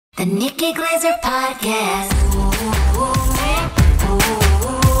The Nikki Glaser Podcast.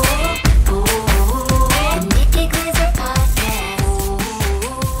 The Nikki Glaser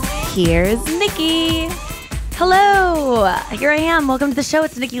Podcast. Here's Nikki. Hello. Here I am. Welcome to the show.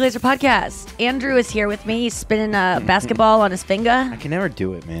 It's the Nikki Glaser Podcast. Andrew is here with me. He's spinning a basketball on his finger. I can never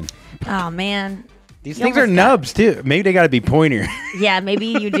do it, man. Oh, man. These things are nubs, too. Maybe they got to be pointier. Yeah, maybe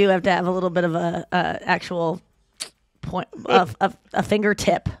you do have to have a little bit of a actual point of a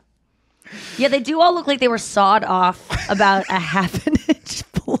fingertip. Yeah, they do all look like they were sawed off about a half an inch.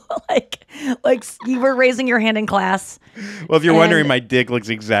 like you were raising your hand in class. Well, if you're wondering, my dick looks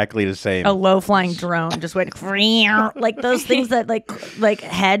exactly the same. A low-flying drone just went like those things that like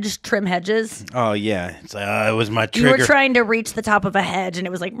trim hedges. Oh, yeah. It's like, it was my trigger. You were trying to reach the top of a hedge, and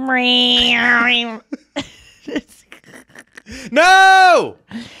it was like... No!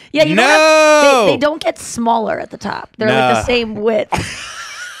 Yeah, you no! They don't get smaller at the top. They're like the same width.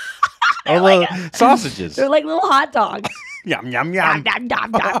 Little sausages. They're like little hot dogs. Yum, yum, yum. Yum,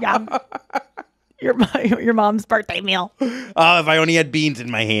 yum, yum, yum. Your mom's birthday meal. Oh, if I only had beans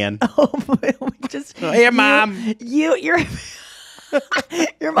in my hand. Hey, Mom. Your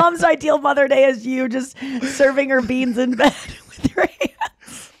mom's ideal Mother Day is you just serving her beans in bed with your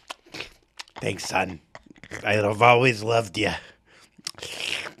hands. Thanks, son. I've always loved you.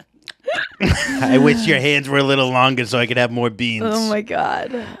 I wish your hands were a little longer so I could have more beans. Oh my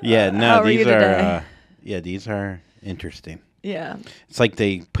God. Yeah, no, these are interesting. Yeah. It's like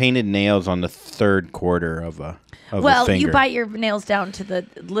they painted nails on the third quarter of a finger. You bite your nails down to the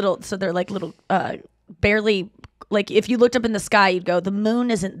little, so they're like little, barely, like if you looked up in the sky, you'd go, the moon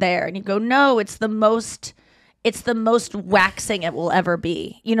isn't there. And you go, no, it's the most waxing it will ever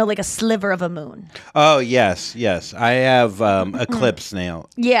be. You know, like a sliver of a moon. Oh, yes. I have a clipped nail.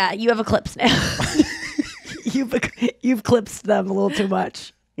 Yeah, you have a clipped nail. You've clipped them a little too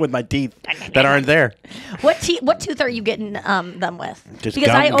much. With my teeth that aren't there. What tooth are you getting them with? Just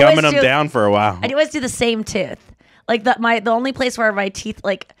gumming them down for a while. I always do the same tooth. Like the only place where my teeth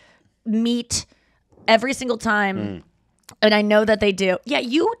like meet every single time. And I know that they do. Yeah,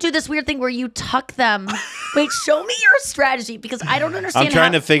 you do this weird thing where you tuck them. Wait, show me your strategy because I don't understand. I'm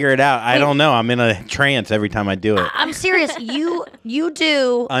trying to figure it out. I don't know. I'm in a trance every time I do it. I'm serious. You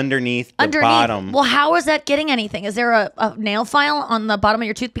do underneath the bottom. Well, how is that getting anything? Is there a nail file on the bottom of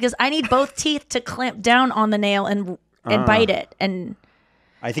your tooth? Because I need both teeth to clamp down on the nail and bite it. And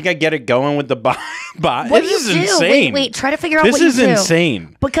I think I get it going with the bottom. What This do you is do? insane. Wait, try to figure out what you do. This is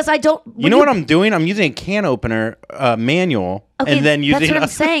insane. Because I don't... You know what I'm doing? I'm using a can opener manual and then using... That's what I'm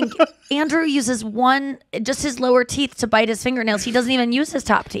saying. Andrew uses just his lower teeth to bite his fingernails. He doesn't even use his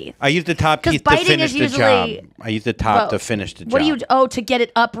top teeth. I use the top teeth to finish the job. I use the top to finish the job. What do you... Oh, to get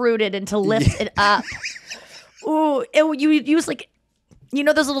it uprooted and to lift it up. Ooh, you use like... You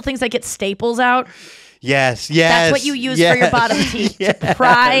know those little things that get staples out? Yes. That's what you use for your bottom teeth to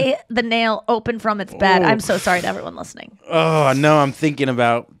pry the nail open from its bed. I'm so sorry to everyone listening. Oh, no, I'm thinking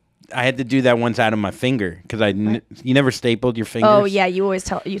about... I had to do that once out of my finger because you never stapled your fingers. Oh, yeah, you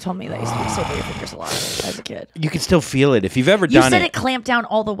told me that you used to staple your fingers a lot as a kid. You can still feel it if you've ever done it. You said it clamped down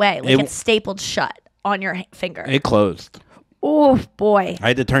all the way, like it's stapled shut on your finger. It closed. Oh, boy. I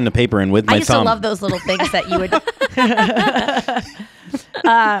had to turn the paper in with my thumb. I used to love those little things that you would...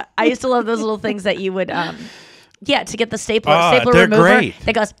 I used to love those little things that you would... to get the stapler they're remover. Great.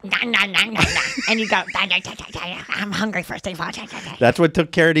 That goes... and you go... I'm hungry for a stapler. That's what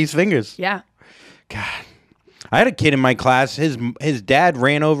took care of these fingers. Yeah. God. I had a kid in my class. His dad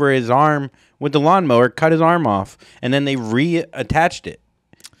ran over his arm with the lawnmower, cut his arm off, and then they reattached it.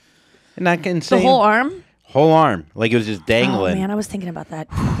 Isn't that insane? The whole arm? Whole arm. Like it was just dangling. Oh, man, I was thinking about that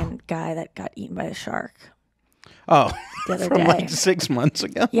fucking guy that got eaten by a shark. Oh, the other from day. like 6 months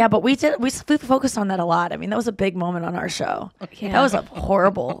ago. Yeah, but we focused on that a lot. I mean, that was a big moment on our show. Yeah. That was a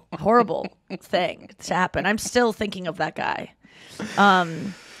horrible, horrible thing to happen. I'm still thinking of that guy.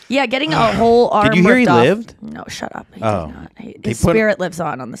 Yeah, getting a whole arm. Did you hear he lived? No, shut up. He did not. His spirit lives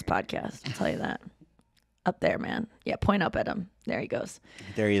on this podcast. I'll tell you that. Up there, man. Yeah, point up at him. There he goes.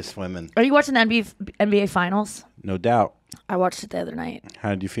 There he is swimming. Are you watching the NBA Finals? No doubt. I watched it the other night. How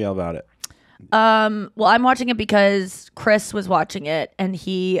did you feel about it? Well, I'm watching it because Chris was watching it, and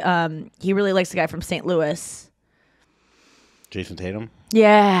he really likes the guy from St. Louis. Jason Tatum?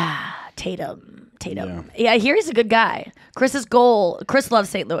 Yeah, Tatum. Yeah, I hear he's a good guy. Chris loves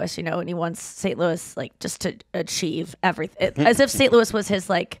St. Louis, and he wants St. Louis like just to achieve everything, as if St. Louis was his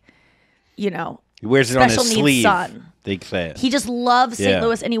he wears it on his sleeve. Son. They say it. He just loves St.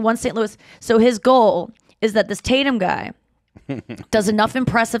 Louis, and he wants St. Louis. So his goal is that this Tatum guy does enough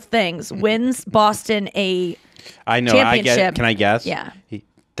impressive things, wins Boston a I know. championship. Can I guess? Yeah.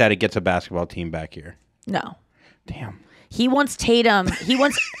 that it gets a basketball team back here. No. Damn. He wants Tatum.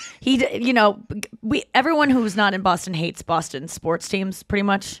 Everyone who's not in Boston hates Boston sports teams pretty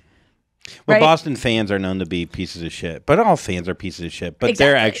much. Well, right? Boston fans are known to be pieces of shit, but all fans are pieces of shit, but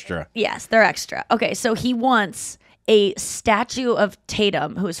they're extra. Yes, they're extra. Okay, so he wants a statue of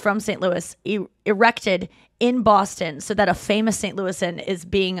Tatum, who is from St. Louis, erected in Boston so that a famous St. Louisan is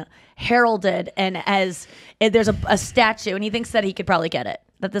being heralded and there's a statue, and he thinks that he could probably get it.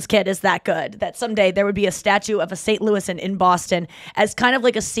 That this kid is that good, that someday there would be a statue of a St. Louisan in Boston as kind of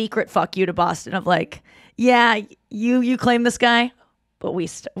like a secret fuck you to Boston of like, yeah, you claim this guy, but we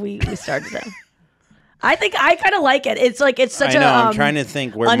started him. I think I kind of like it. It's like it's such I'm trying to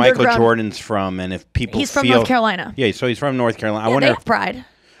think where Michael Jordan's from, and if people he's from North Carolina. Yeah, so he's from North Carolina. Yeah, I wonder they have pride.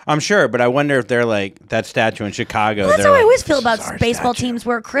 I'm sure, but I wonder if they're like that statue in Chicago. Well, that's how I always feel about baseball statue. teams,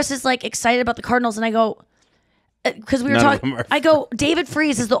 where Chris is like excited about the Cardinals, and I go, because we were talking. I go, David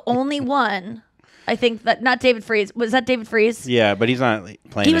Freese is the only one. I think that not David Freese. Was that David Freese? Yeah, but he's not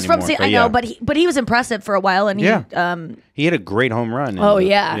playing. He was anymore, from. I know, but he was impressive for a while, and he had a great home run.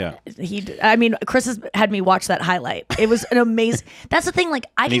 I mean, Chris has had me watch that highlight. It was an amazing. That's the thing. Like,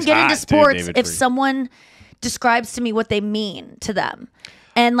 I can get into sports if someone describes to me what they mean to them.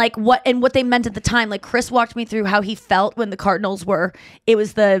 And like what they meant at the time. Like Chris walked me through how he felt when the Cardinals were. It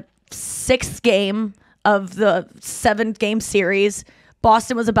was the 6th game of the 7-game series.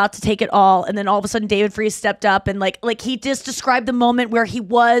 Boston was about to take it all, and then all of a sudden David Freese stepped up and like he just described the moment where he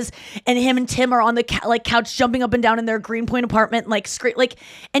was, and him and Tim are on the couch jumping up and down in their Greenpoint apartment,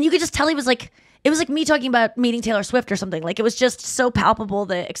 and you could just tell he was like, it was like me talking about meeting Taylor Swift or something. Like it was just so palpable,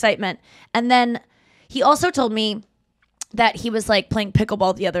 the excitement. And then he also told me that he was like playing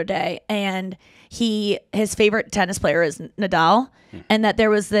pickleball the other day, and his favorite tennis player is Nadal, and that there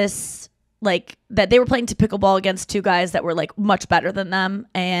was this like that they were playing to pickleball against 2 guys that were like much better than them,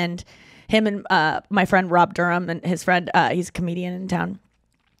 and him and my friend Rob Durham and his friend, he's a comedian in town,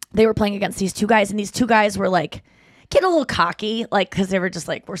 they were playing against these 2 guys, and these 2 guys were like getting a little cocky, like because they were just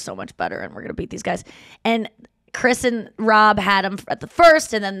like, we're so much better and we're gonna beat these guys. And Chris and Rob had him at the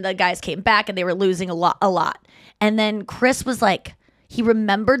first, and then the guys came back and they were losing a lot. And then Chris was like, he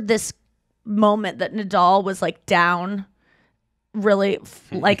remembered this moment that Nadal was like down, really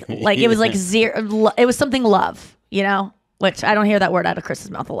like it was like zero. It was something love, you know, which I don't hear that word out of Chris's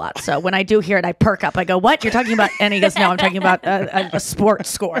mouth a lot. So when I do hear it, I perk up. I go, "What you're talking about?" And he goes, "No, I'm talking about a sports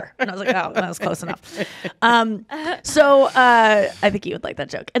score." And I was like, "Oh, that was close enough." So I think he would like that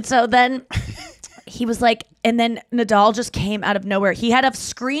joke. And so then he was like, and then Nadal just came out of nowhere. He had a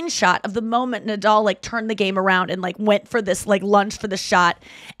screenshot of the moment Nadal like turned the game around and like went for this like lunge for the shot,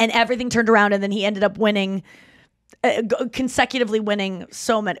 and everything turned around, and then he ended up winning. Consecutively winning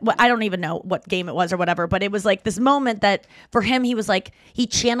so many. I don't even know what game it was or whatever, but it was like this moment that for him, he was like, he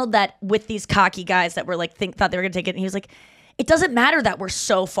channeled that with these cocky guys that were like thought they were gonna take it, and he was like, it doesn't matter that we're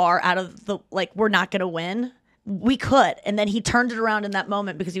so far out of the like we're not gonna win. We could. And then he turned it around in that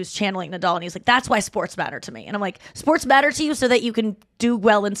moment because he was channeling Nadal, and he was like, that's why sports matter to me. And I'm like, sports matter to you so that you can do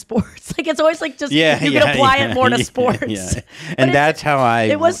well in sports. Like it's always like just you can apply it more to sports. Yeah. And that's how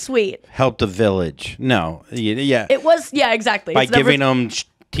it was sweet. Helped the village. No. Yeah. It was, yeah, exactly. By giving them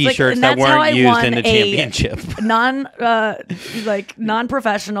T-shirts that weren't used in the championship.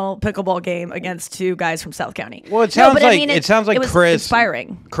 Non-professional pickleball game against 2 guys from South County. Well, it sounds like it was Chris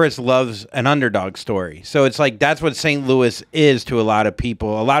inspiring. Chris loves an underdog story. So it's like that's what St. Louis is to a lot of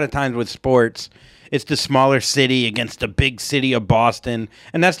people. A lot of times with sports, it's the smaller city against the big city of Boston,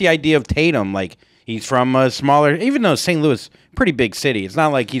 and that's the idea of Tatum. Like he's from a smaller, even though St. Louis pretty big city. It's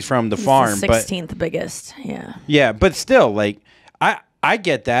not like he's from the farm, the 16th biggest. Yeah. Yeah, but still, like I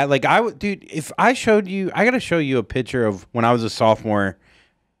get that. Like dude, if I showed you, I got to show you a picture of when I was a sophomore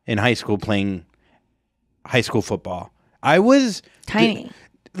in high school playing high school football. I was tiny.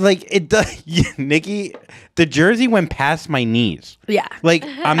 Nikki, the jersey went past my knees. Yeah. Like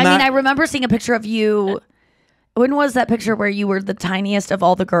I remember seeing a picture of you. When was that picture where you were the tiniest of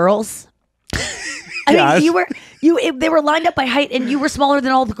all the girls? I mean, they were lined up by height, and you were smaller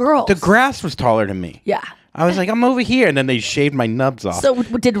than all the girls. The grass was taller than me. Yeah. I was like, I'm over here, and then they shaved my nubs off. So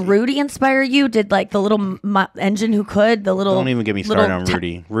did Rudy inspire you? Did like the little engine who could, the little... Don't even get me started on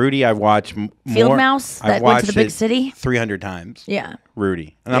Rudy. Rudy, I watched more... Field Mouse that went to the big city? 300 times. Yeah.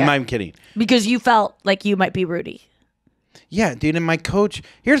 Rudy. And I'm not even kidding. Because you felt like you might be Rudy. Yeah, dude, and my coach...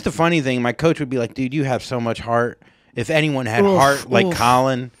 Here's the funny thing. My coach would be like, dude, you have so much heart. If anyone had heart like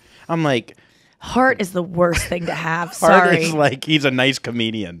Colin... I'm like... Heart is the worst thing to have. Heart Sorry. is like, he's a nice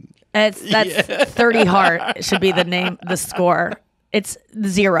comedian. That's 30 heart should be the score. It's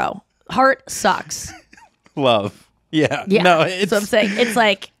 0. Heart sucks. Love. Yeah. Yeah. No, So I'm saying it's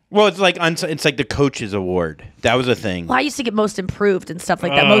like. Well, it's like the coach's award. That was a thing. Well, I used to get most improved and stuff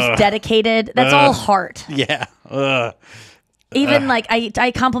like that. Most dedicated. That's all heart. Yeah. Even like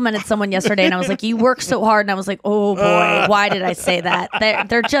I complimented someone yesterday and I was like, you work so hard. And I was like, oh boy, why did I say that?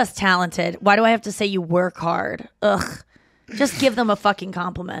 They're just talented. Why do I have to say you work hard? Ugh. Just give them a fucking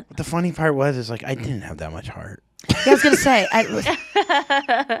compliment. The funny part is like I didn't have that much heart. Yeah, I was going to say.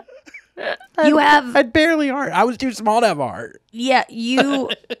 You have. I barely heart. I was too small to have a heart. Yeah,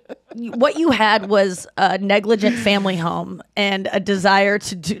 what you had was a negligent family home and a desire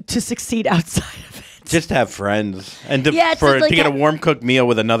to succeed outside of it. Just to have friends and to like get a warm cooked meal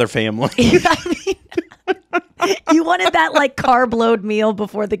with another family. I mean, you wanted that like carb load meal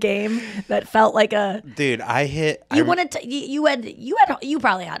before the game that felt like a dude. You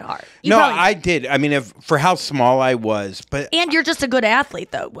probably had heart. I did. I mean, for how small I was, but and you're just a good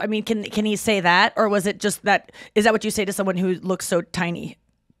athlete, though. I mean, can he say that, or was it just that? Is that what you say to someone who looks so tiny?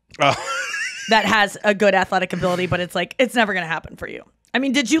 That has a good athletic ability, but it's like it's never gonna happen for you. I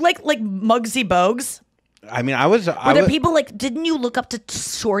mean, did you like Muggsy Bogues? I mean, Were there people like? Didn't you look up to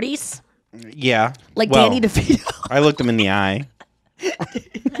shorties? Yeah, Danny DeVito. I looked him in the eye.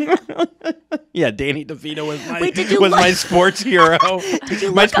 Yeah, Danny DeVito was my sports hero.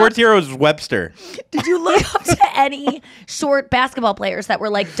 My sports hero was Webster. Did you look up to any short basketball players that were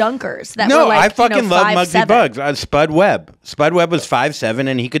like dunkers? I fucking love Muggsy Bogues. Spud Webb. Spud Webb was 5'7"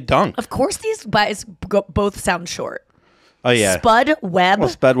 and he could dunk. Of course, these guys both sound short. Oh yeah, Spud Webb. Well,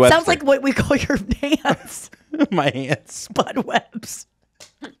 Spud Webb sounds like what we call your hands. My hands. Spud Webbs.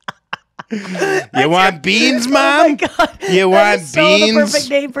 You want beans, Mom? Oh my God. You want beans? So the perfect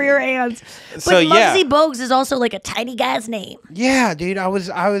name for your hands. But So, yeah. Muggsy Bogues is also like a tiny guy's name. Yeah, dude, I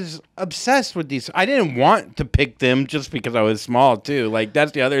was obsessed with these. I didn't want to pick them just because I was small too. Like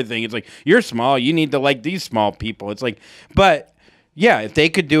that's the other thing. It's like you're small, you need to like these small people. It's like, but yeah, if they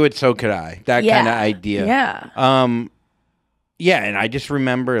could do it, so could I. That kind of idea. Yeah. Yeah, and I just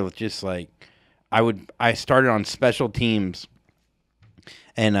remember just like I started on special teams,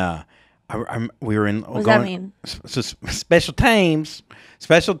 and we were in. What does that mean? So special teams.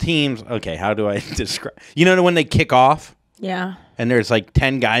 Okay, how do I describe? You know when they kick off? Yeah. And there's like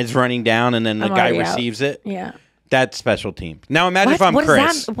 10 guys running down, and then the guy receives it. Yeah. That's special teams. Now imagine if I'm What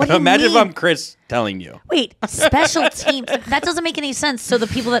Chris. what do you Imagine if mean? I'm Chris telling you. Wait, special teams. That doesn't make any sense. So the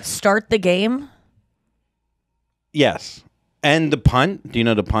people that start the game. Yes. And the punt. Do you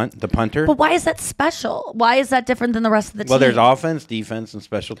know the punter? But why is that special? Why is that different than the rest of the team? Well, there's offense, defense, and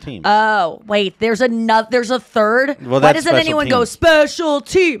special teams. Oh, wait. There's a third? Well, why that's doesn't anyone go special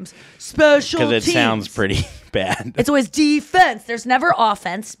teams? Special teams. Because it sounds pretty bad. It's always defense. There's never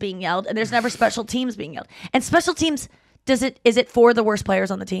offense being yelled, and there's never special teams being yelled. And special teams, is it for the worst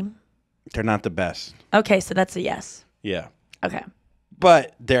players on the team? They're not the best. Okay, so that's a yes. Yeah. Okay.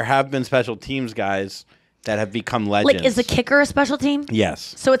 But there have been special teams guys that have become legends. Like, is the kicker a special team?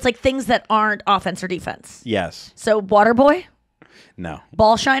 Yes. So it's like things that aren't offense or defense. Yes. So water boy, No.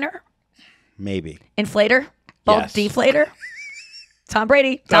 ball shiner, Maybe. inflator, ball Yes. deflator, Tom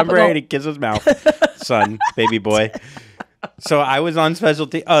Brady. Tom topical. Brady, kiss his mouth. Son, baby boy. So I was on special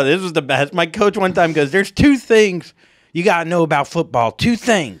team. Oh, this was the best. My coach one time goes, there's 2 things you got to know about football. 2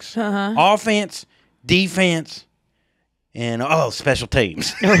 things. Offense, defense, and, special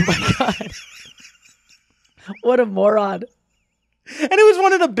teams. Oh my God. What a moron. And it was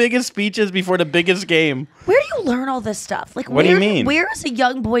one of the biggest speeches before the biggest game. Where do you learn all this stuff? Like, What do you mean? Where as a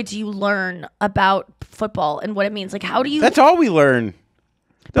young boy do you learn about football and what it means? Like, how do you... That's all we learn.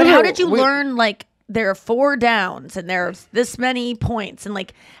 But how did you learn, like, there are 4 downs and there's this many points? And,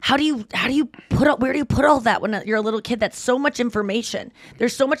 like, where do you put all that when you're a little kid? That's so much information.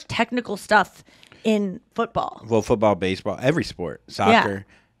 There's so much technical stuff in football. Well, football, baseball, every sport, soccer.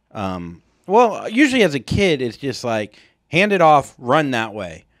 Well, usually as a kid, it's just like, hand it off, run that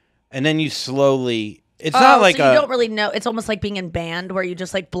way. And then you slowly... It's not like so you don't really know. It's almost like being in band where you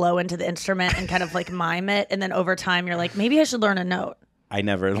just, like, blow into the instrument and kind of, like, mime it. And then over time, you're like, maybe I should learn a note. I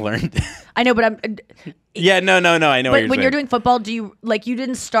never learned. I know, but I'm... Yeah, no. I know what you're saying. But when you're doing football, do you, like, you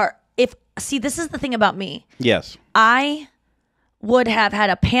didn't start... See, this is the thing about me. Yes. I would have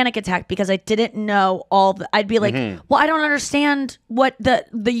had a panic attack because I didn't know all the... I'd be like, well, I don't understand what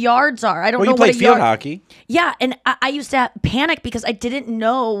the yards are. I don't know you what played a field yard... hockey. Yeah, and I used to panic because I didn't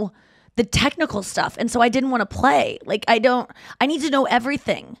know the technical stuff, and so I didn't want to play. Like, I need to know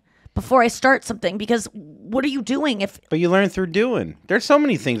everything before I start something, because what are you doing if... But you learn through doing. There's so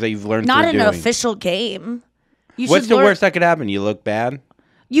many things that you've learned Not through in doing. an official game. What's the worst that could happen? You look bad?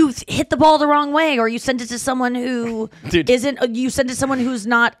 you hit the ball the wrong way, or you send it to someone who Dude. isn't. You send it to someone who's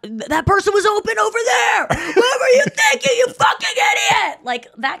not. That person was open over there. What were you thinking, you fucking idiot? Like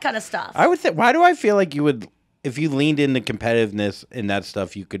that kind of stuff. I would think. Why do I feel like you would, if you leaned into competitiveness in that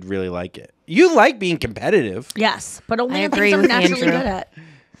stuff, you could really like it? You like being competitive. Yes, but only I on agree things I'm with naturally Andrew. good at.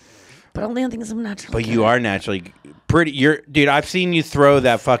 But only on things I'm naturally. But good you at. are naturally pretty. Dude. I've seen you throw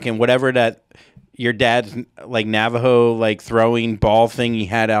that fucking whatever that your dad's like Navajo like throwing ball thing he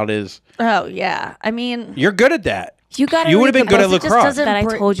had out his. Oh yeah, I mean, You're good at that. You got. You would have been good at book. It just lacrosse. doesn't that I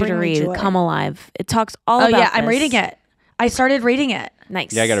br- told you to bring me read. joy. Come Alive. It talks all Oh about. yeah, I'm this. reading it. I started reading it.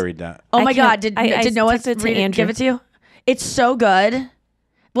 Nice. Yeah, I got to read that. Oh I my can't- god, I did Noah texted it to read it, Andrew. give it to you? It's so good.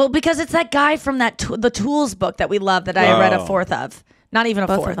 Well, because it's that guy from that the Tools book that we love that I read a Oh. fourth of. Not even a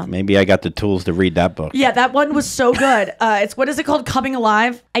Both of fourth. them. Maybe I got the tools to read that book. Yeah, that one was so good. It's what is it called? Coming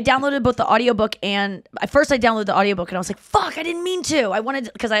Alive. I downloaded both the audiobook and at first I downloaded the audiobook and I was like, fuck, I didn't mean to. I wanted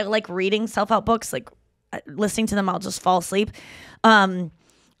because I like reading self-help books, like listening to them, I'll just fall asleep.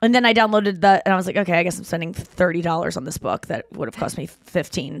 And then I downloaded that and I was like, okay, I guess I'm spending $30 on this book that would have cost me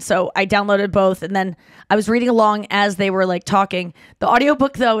 $15. So I downloaded both and then I was reading along as they were like talking. The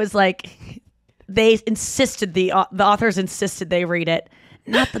audiobook though is like they insisted the authors insisted they read it.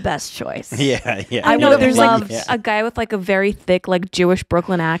 Not the best choice. Yeah, yeah. I I know would've there's loved- like a guy with like a very thick like Jewish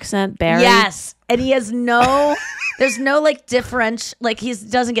Brooklyn accent, Barry. Yes, and he has no. There's no like differential. Like he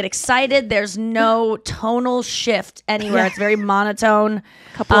doesn't get excited. There's no tonal shift anywhere. It's very monotone.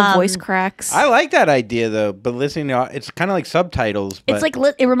 Couple of voice cracks. I like that idea though, but listening to it's kind of like subtitles. But It's like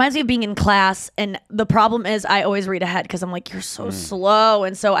it reminds me of being in class, and the problem is I always read ahead because I'm like you're so slow,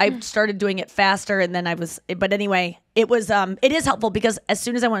 and so I started doing it faster, and then I was. But anyway, it was. It is helpful because as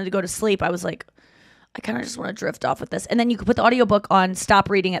soon as I wanted to go to sleep, I was like, I kind of just want to drift off with this, and then you could put the audiobook on stop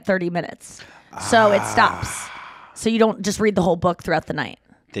reading at 30 minutes, so it stops, so you don't just read the whole book throughout the night.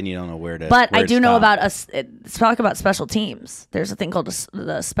 then you don't know where to. But where I to do know stop. about us. Let's talk about special teams. There's a thing called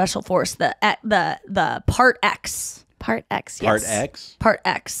the Special Force. The Part X. Part X. Yes. Part X. Part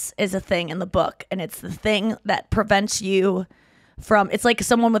X is a thing in the book, and it's the thing that prevents you from. It's like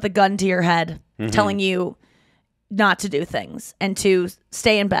someone with a gun to your head telling you not to do things and to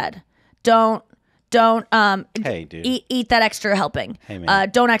stay in bed. Don't Hey, dude. eat that extra helping. Hey, man.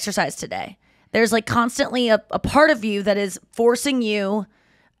 Don't exercise today. There's like constantly a part of you that is forcing you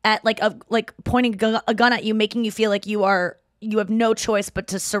at like pointing a gun at you, making you feel like you have no choice but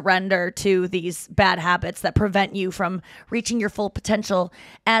to surrender to these bad habits that prevent you from reaching your full potential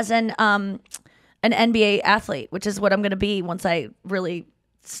as an NBA athlete, which is what I'm going to be once I really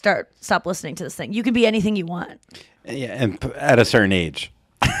stop listening to this thing. You can be anything you want. Yeah, and at a certain age.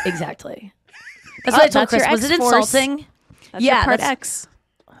 Exactly. That's what I told that's your Chris. Was it X-Force. insulting? That's Yeah, your Part that's- X.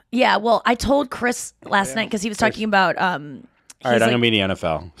 Yeah. Well, I told Chris last night because he was talking about. All right, I'm gonna be in the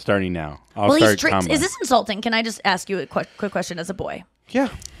NFL starting now. I'll Well, start. he's combine. is this insulting? Can I just ask you a quick question as a boy? Yeah.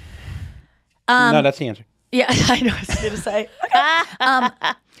 No, that's the answer. Yeah, I know what I was going to say.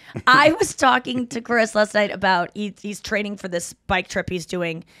 Okay. I was talking to Chris last night about he's training for this bike trip he's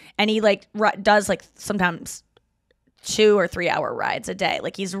doing, and he like does like sometimes 2 or 3 hour rides a day.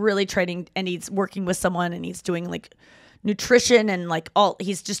 Like he's really training, and he's working with someone, and he's doing like nutrition and like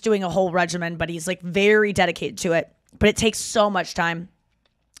he's just doing a whole regimen, but he's like very dedicated to it. But it takes so much time.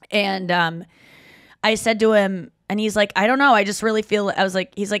 And I said to him, and he's like, I don't know. I just really feel.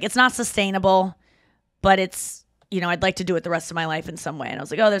 He's like, it's not sustainable, but it's, I'd like to do it the rest of my life in some way. And I was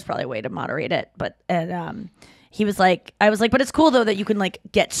like, oh, there's probably a way to moderate it. But he was like, I was like, but it's cool though that you can like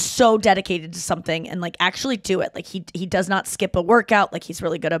get so dedicated to something and like actually do it. Like he does not skip a workout. Like he's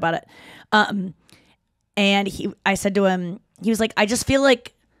really good about it. And I said to him, he was like, I just feel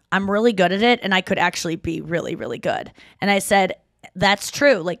like I'm really good at it and I could actually be really, really good. And I said, that's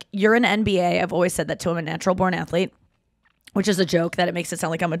true. Like you're an NBA. I've always said that to him, a natural born athlete, which is a joke that it makes it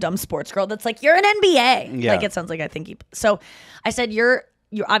sound like I'm a dumb sports girl. That's like, you're an NBA. Yeah. Like it sounds like I think so I said, you're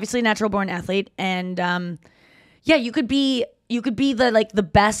obviously a natural born athlete. And yeah, you could be the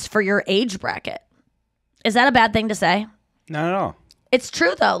best for your age bracket. Is that a bad thing to say? Not at all. It's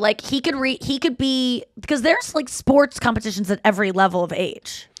true though. Like he could be, because there's like sports competitions at every level of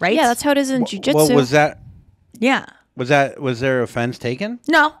age, right? Yeah, that's how it is in jiu-jitsu. Well, was there offense taken?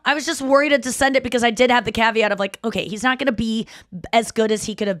 No, I was just worried to send it because I did have the caveat of like, okay, he's not going to be as good as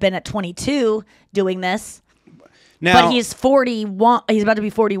he could have been at 22 doing this, Now, but he's 41. He's about to be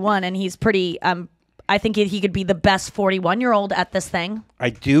 41, and he's pretty. I think he could be the best 41-year-old at this thing.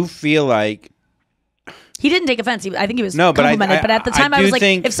 I do feel like He didn't take offense. I think he was No, but complimented. But at the time, I do was like,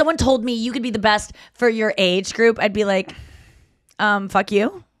 think- if someone told me you could be the best for your age group, I'd be like, fuck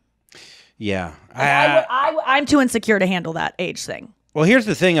you. yeah. I'm too insecure to handle that age thing. Well, here's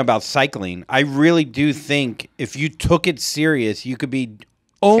the thing about cycling. I really do think if you took it serious, you could be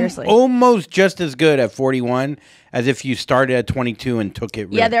Seriously. almost just as good at 41 as if you started at 22 and took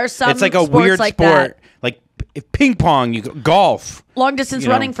it. Yeah, there's some It's like a sports weird like sport, that. like ping pong, golf. Long distance You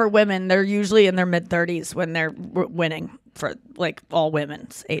know. running for women, they're usually in their mid 30s when they're winning for like all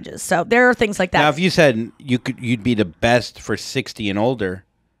women's ages. So there are things like that. Now, if you said you'd be the best for 60 and older.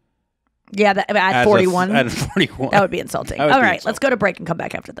 Yeah, at 41. At 41. That would be insulting. That would All be right, insulting. let's go to break and come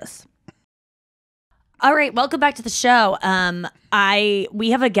back after this. All right, welcome back to the show.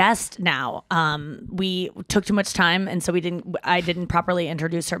 We have a guest now. We took too much time, and so I didn't properly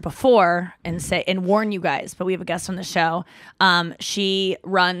introduce her before and warn you guys. But we have a guest on the show. She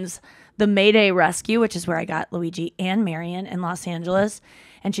runs the MaeDay Rescue, which is where I got Luigi and Marion in Los Angeles.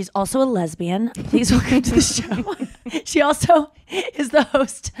 And she's also a lesbian. Please welcome to the show. She also is the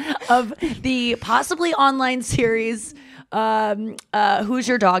host of the possibly online series, Who's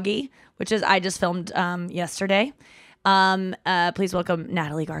Your Doggie? Which is I just filmed yesterday. Please welcome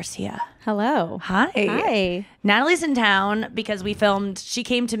Natalie Garcia. Hello. Hi. Hi. Natalie's in town because she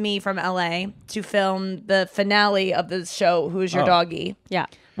came to me from LA to film the finale of the show, Who's Your Doggie? Yeah.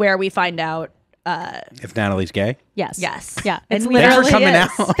 Where we find out. If Natalie's gay. Yes. Yes. Yeah. And It's we Thanks for really coming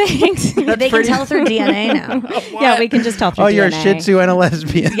is. out. Thanks. They can tell through DNA now. Yeah, we can just tell through Oh, you're a DNA. Shih Tzu and a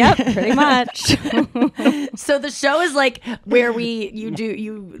lesbian. Yep, pretty much. So the show is like where we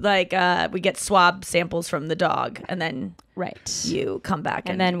get swab samples from the dog and then Right. you come back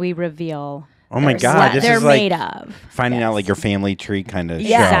And then we reveal Oh my They're God, this they're is like made of. finding out like your family tree kind of Yes.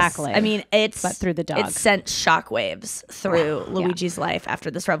 show. Exactly. I mean, But through the dog. It sent shockwaves through Luigi's life after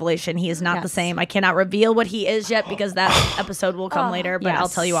this revelation. He is not the Yes. same. I cannot reveal what he is yet because that episode will come later, but I'll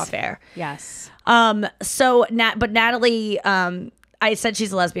Yes. tell you off air. Yes. So Natalie, I said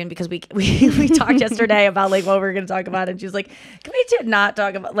she's a lesbian because we talked yesterday about like what we were going to talk about, and she was like, "Can we not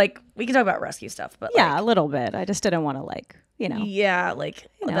talk about we can talk about rescue stuff?" But Yeah, a little bit. I just didn't want to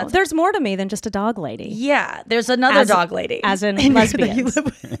there's more to me than just a dog lady. Yeah, there's another dog lady, As in that you lesbians. live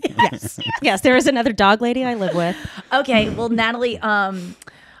with. Yes. Yes, there is another dog lady I live with. Okay, well, Natalie,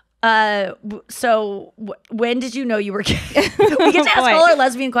 when did you know you were gay? We get to ask Boy. all our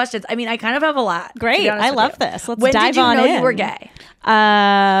lesbian questions. I mean, I kind of have a lot. to be Great. honest I with love you. this. Let's when dive did you on know in. you were gay?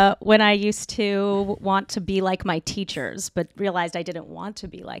 When I used to want to be like my teachers, but realized I didn't want to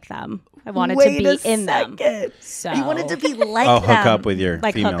be like them. I wanted to be in them. So You wanted to be like Oh, them. hook up with your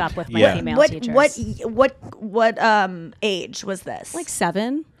like female. hook up with my yeah. female What teachers. what age was this? Like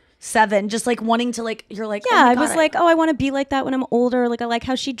 7. 7, just like wanting to you're like, Yeah, oh my I God, was like, oh, I want to be like that when I'm older. Like, I like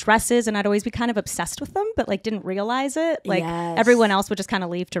how she dresses, and I'd always be kind of obsessed with them, but like didn't realize it. Like, Yes. everyone else would just kind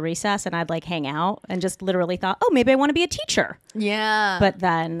of leave to recess, and I'd like hang out, and just literally thought, oh, maybe I want to be a teacher. yeah. But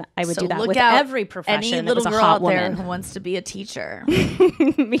then I would So do that look with out, every profession. Any that was little a girl hot out there woman. who wants to be a teacher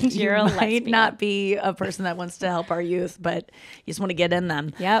means you're a might lesbian. not be a person that wants to help our youth, but you just want to get in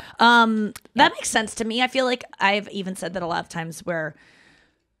them. Yep. That makes sense to me. I feel like I've even said that a lot of times where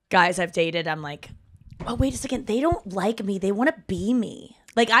guys I've dated, I'm like, oh, wait a second, they don't like me. They want to be me.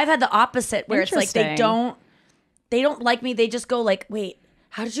 Like I've had the opposite where it's like they don't like me. They just go like, wait,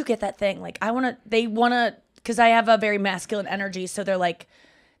 how did you get that thing? Like they want to, because I have a very masculine energy. So they're like,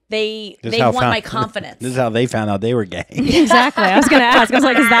 they want my confidence. This is how they found out they were gay. Exactly. I was going to ask. I was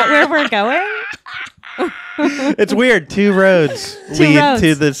like, is that where we're going? It's weird. Two roads lead roads.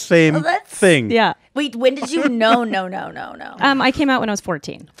 to the same that's- thing. Yeah. Wait, when did you know? No. I came out when I was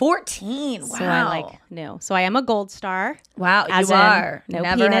 14. 14. Wow. So I knew. So I am a gold star. Wow, As you in, are. no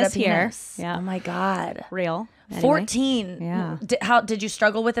Never had a penis here. penis. Yeah. Oh my God. Real. Anyway. 14. Yeah. How did you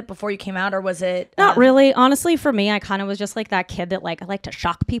struggle with it before you came out, or was it Not really. Honestly, for me, I kind of was just like that kid that I like to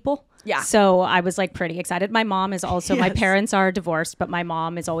shock people. Yeah. So I was like pretty excited. My mom is also, my Yes. parents are divorced, but my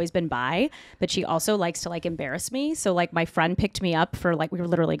mom has always been bi, but she also likes to embarrass me. So my friend picked me up for we were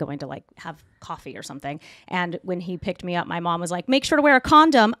literally going to have coffee or something. And when he picked me up, my mom was like, make sure to wear a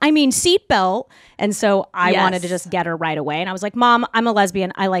condom. I mean, seatbelt. And so I Yes. wanted to just get her right away. And I was like, Mom, I'm a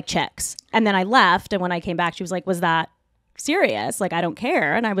lesbian. I like chicks. And then I left. And when I came back, she was like, was that serious? I don't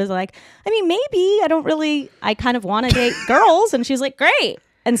care. And I was like, I mean, maybe I kind of want to date girls. And she's like, great.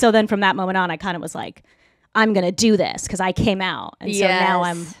 And so then from that moment on, I kind of was like, I'm going to do this because I came out. And so now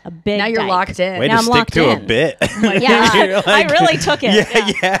I'm a big Now you're dyke. locked in. Way Now to I'm stick locked to a in. bit. Yeah, You're I really took it.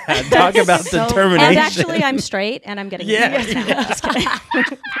 Yeah. Talk about determination. And actually, I'm straight and I'm getting Yeah. engaged now. Just kidding.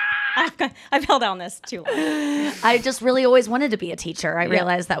 I've held on this too long. I just really always wanted to be a teacher. I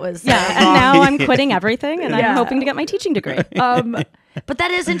realized that was Yeah, and now I'm quitting everything and Yeah. I'm hoping to get my teaching degree. But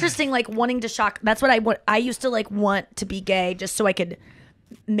that is interesting, wanting to shock. That's what I want. I used to want to be gay just so I could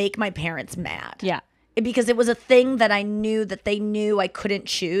make my parents mad. Yeah. because it was a thing that I knew that they knew I couldn't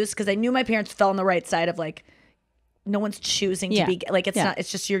choose, because I knew my parents fell on the right side of like, no one's choosing to be like, it's not,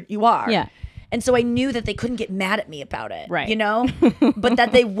 it's just you are. Yeah. And so I knew that they couldn't get mad at me about it, Right. you know, but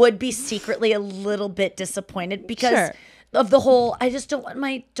that they would be secretly a little bit disappointed because of the whole, I just don't want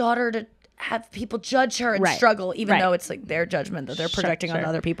my daughter to have people judge her and struggle, even though it's like their judgment that they're projecting on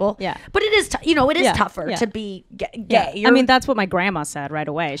other people. Yeah. But it is, it is tougher to be gay. Yeah. I mean, that's what my grandma said right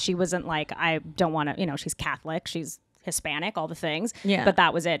away. She wasn't like, I don't want to, she's Catholic, she's Hispanic, all the things. Yeah. But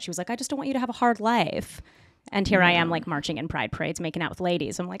that was it. She was like, I just don't want you to have a hard life. And here I am, like, marching in pride parades, making out with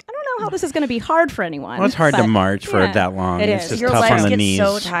ladies. I'm like, I don't know how this is going to be hard for anyone. Well, it's hard to march for that long. It It's is. just Your tough legs on the get knees.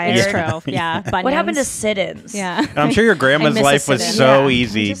 so tired. It's true. Yeah. What happened to Bunions. sit-ins? Yeah. I'm sure your grandma's miss a life was sit-in. so Yeah.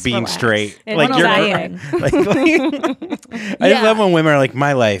 easy Just being relax. straight. It's Like your exciting. I just love when women are like,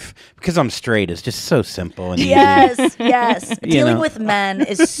 my life, because I'm straight, is just so simple and easy. Yes. Dealing know. with men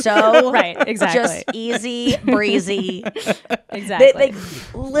is so Right, exactly. just easy, breezy. Exactly. They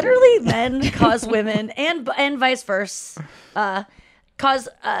literally men cause women and vice versa cause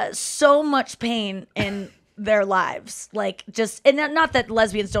so much pain in their lives. Like just, and not that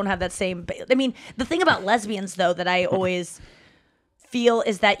lesbians don't have that same. I mean, the thing about lesbians though that I always feel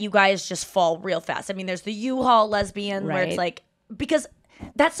is that you guys just fall real fast. I mean, there's the U-Haul lesbian where it's Right. like, because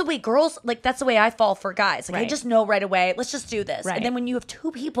that's the way girls, like that's the way I fall for guys. Like I Right. just know right away, let's just do this. Right. And then when you have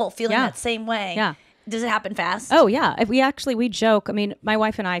two people feeling Yeah. that same way, Yeah. does it happen fast? Oh yeah, if we joke. I mean, my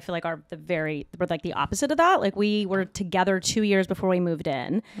wife and I feel like we're like the opposite of that. Like we were together 2 years before we moved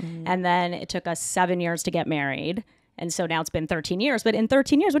in, and then it took us 7 years to get married, and so now it's been 13 years. But in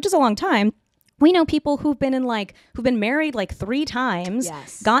 13 years, which is a long time, we know people who've been married like 3 times,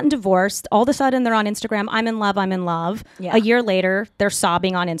 Yes. gotten divorced. All of a sudden, they're on Instagram. I'm in love. I'm in love. Yeah. A year later, they're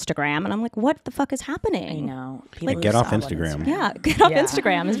sobbing on Instagram, and I'm like, what the fuck is happening? I know. Like, get off Instagram. Yeah, get off Yeah.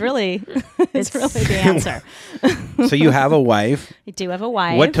 Instagram is really it's really the answer. So you have a wife. I do have a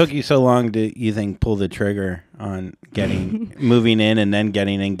wife. What took you so long to, you think, pull the trigger on moving in and then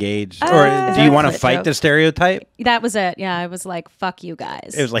getting engaged? Or do you want to fight joke. the stereotype? That was it. Yeah, I was like, fuck you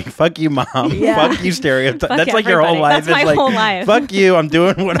guys. It was like, fuck you, mom. Fuck you, stereotype. Fuck That's like your whole everybody. life. That's It's my like, whole life. fuck you, I'm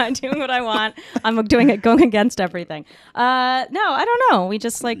doing what I'm doing what I want. I'm going against everything. No, I don't know. We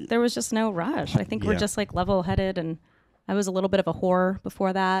just like, there was just no rush. I think we're Yeah. just like level headed, and I was a little bit of a whore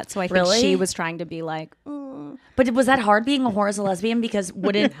before that. So I think Really? she was trying to be like, But was that hard being a whore as a lesbian? Because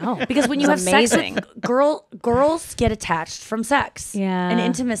because when It you have was sex amazing. with girls get attached from sex and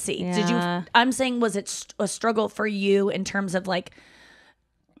intimacy. Did you? Yeah. I'm saying, was it a struggle for you in terms of like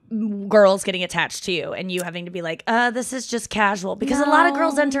girls getting attached to you and you having to be like, this is just casual? Because a lot of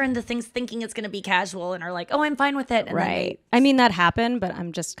girls enter into things thinking it's going to be casual and are like, oh, I'm fine with it. And then right. I mean, that happened, but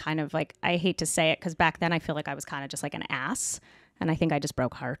I'm just kind of like, I hate to say it because back then I feel like I was kind of just like an ass. And I think I just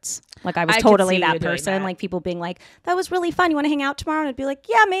broke hearts. Like I was I could totally see you that doing person. that. Like people being like, that was really fun. You want to hang out tomorrow? And I'd be like,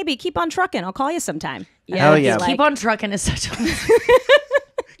 yeah, maybe. Keep on trucking. I'll call you sometime. Hell yeah. Keep on trucking is such a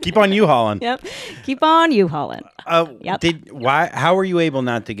Keep on you hauling. Yep. Keep on you hauling. Yep. How were you able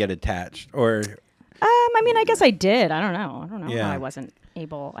not to get attached? Or I mean, I guess I did. I don't know Yeah. how I wasn't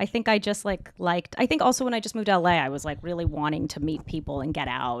able. I think I just liked. I think also when I just moved to LA, I was like really wanting to meet people and get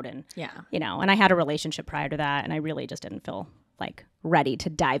out, and and I had a relationship prior to that, and I really just didn't feel like ready to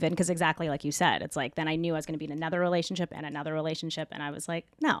dive in because exactly like you said, it's like then I knew I was going to be in another relationship, and I was like,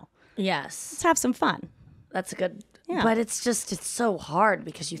 no, yes. let's have some fun. That's a good. Yeah. But it's so hard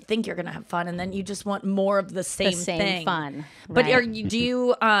because you think you're gonna have fun and then you just want more of the same thing. fun. But right. do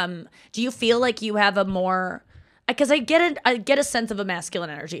you feel like you have a more? Because I get a sense of a masculine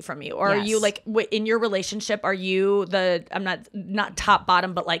energy from you, or are you Yes. like in your relationship? Are you I'm not top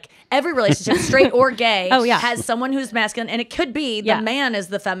bottom, but like every relationship, straight or gay, Oh, yeah. has someone who's masculine, and it could be the Yeah. man is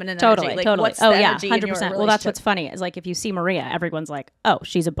the feminine Totally, energy. Like, totally. What's the energy in your 100%. Well, that's relationship? what's funny is like if you see Maria, everyone's like, "Oh,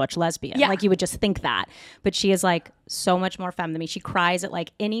 she's a butch lesbian." Yeah. Like you would just think that, but she is like so much more femme than me. She cries at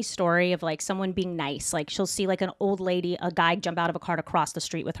like any story of like someone being nice. Like she'll see like an old lady, a guy jump out of a car to cross the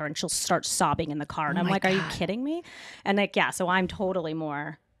street with her, and she'll start sobbing in the car. And I'm like, "Are you kidding me?" And like, yeah, so I'm totally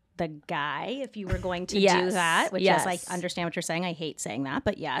more the guy if you were going to do Yes. that, which Yes. is like understand what you're saying. I hate saying that,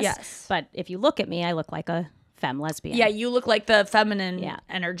 but yes. Yes. But if you look at me, I look like a femme lesbian. Yeah, you look like the feminine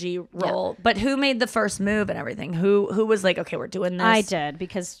energy role. But who made the first move and everything? Who was like, okay, we're doing this? I did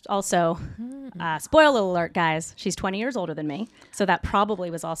because also, spoiler alert, guys, she's 20 years older than me. So that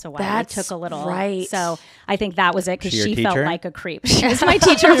probably was also why That's it took a little. right. So I think that was it because She your she felt teacher? like a creep. She was my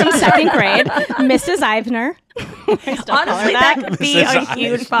teacher from second grade, Mrs. Ivner. Honestly, that could be a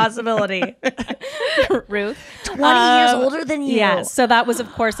huge possibility. Ruth. 20 years older than you. Yeah. So that was, of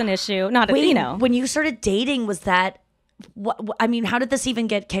course, an issue. Not, Wait, you know. when you started dating, was that I mean, how did this even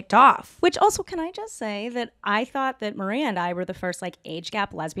get kicked off? Which also, can I just say that I thought that Maria and I were the first like age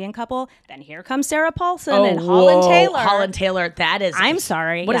gap lesbian couple. Then here comes Sarah Paulson and Holland Taylor. Holland Taylor, that is. I'm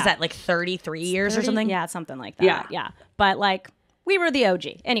sorry. What is yeah. that, like 33 years or 30? something? Yeah, something like that. Yeah. But like, we were the OG.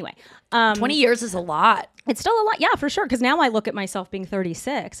 Anyway. 20 years is a lot. It's still a lot. Yeah, for sure. Because now I look at myself being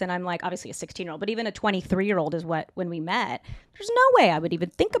 36 and I'm like, obviously a 16-year-old, but even a 23-year-old is when we met. There's no way I would even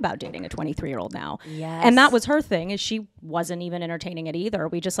think about dating a 23-year-old now. Yes. And that was her thing, is she wasn't even entertaining it either.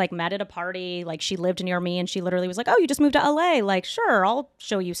 We just like met at a party. Like she lived near me and she literally was like, oh, you just moved to LA. Like, sure, I'll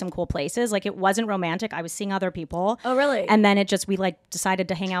show you some cool places. Like it wasn't romantic. I was seeing other people. Oh, really? And then we like decided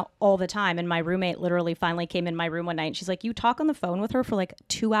to hang out all the time. And my roommate literally finally came in my room one night and she's like, you talk on the phone with her for like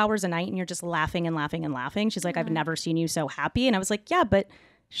 2 hours a night and you're just laughing and laughing and laughing. She's like, I've never seen you so happy. And I was like, yeah, but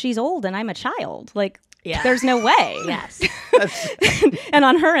she's old and I'm a child. Like, there's no way. Yes. And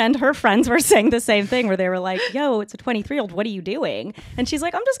on her end, her friends were saying the same thing where they were like, yo, it's a 23-year-old. What are you doing? And she's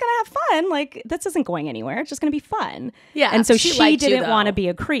like, I'm just going to have fun. Like, this isn't going anywhere. It's just going to be fun. Yeah. And so She she liked you, didn't though. want to be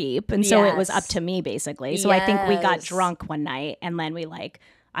a creep. And so it was Yes. up to me, basically. So I think we got Yes. drunk one night and then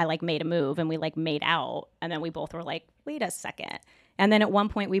I like made a move and we like made out. And then we both were like, wait a second. And then at one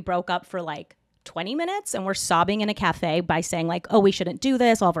point we broke up for like 20 minutes and we're sobbing in a cafe by saying like, oh, we shouldn't do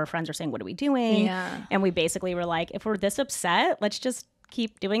this. All of our friends are saying, what are we doing? Yeah. And we basically were like, if we're this upset, let's just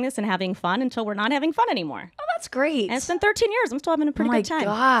keep doing this and having fun until we're not having fun anymore. Oh, that's great. And it's been 13 years. I'm still having a pretty good time.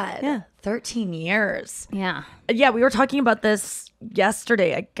 Oh my God. Yeah. 13 years. Yeah. Yeah, we were talking about this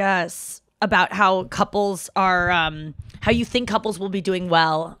yesterday, I guess, about how couples are, how you think couples will be doing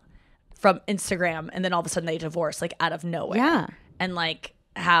well from Instagram and then all of a sudden they divorce like out of nowhere. Yeah. And like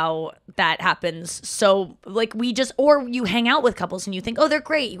how that happens. So like or you hang out with couples and you think, oh, they're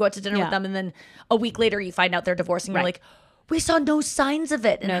great. You go out to dinner Yeah. with them and then a week later you find out they're divorcing. You're Right. like, we saw no signs of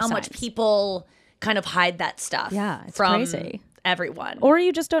it. And No how much signs. people kind of hide that stuff Yeah, it's from crazy. everyone. Or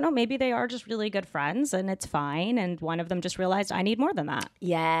you just don't know. Maybe they are just really good friends and it's fine. And one of them just realized I need more than that.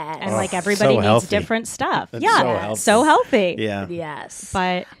 Yes. And like everybody so needs healthy. different stuff. That's yeah. so healthy. So healthy. Yeah. Yes.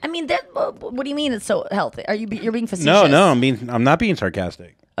 But I mean, what do you mean it's so healthy? You're being facetious? No, I'm not being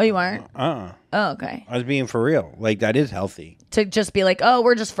sarcastic. Oh, you aren't? Uh-uh. Oh, okay. I was being for real. Like that is healthy. To just be like, oh,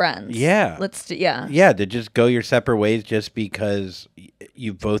 we're just friends. Yeah. Let's do, yeah. Yeah, to just go your separate ways just because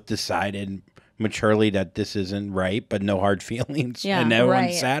you both decided maturely that this isn't right, but no hard feelings. Yeah, and everyone's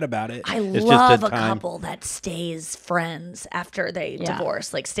right. sad about it. I It's love just a time. couple that stays friends after they Yeah.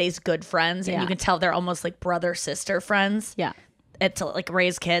 divorce, like stays good friends. And Yeah. you can tell they're almost like brother-sister friends. yeah. To like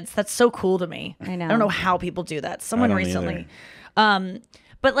raise kids. That's so cool to me. I know. I don't know how people do that. Someone don't recently.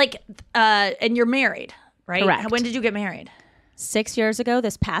 But like, and you're married, right? Correct. When did you get married? 6 years ago,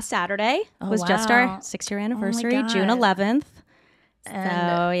 this past Saturday was just wow. our 6-year anniversary, June God. 11th.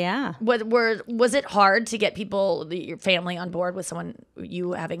 So yeah. Was it hard to get your family on board with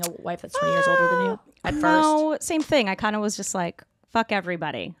you having a wife that's 20 years older than you at first? No, same thing. I kind of was just like, fuck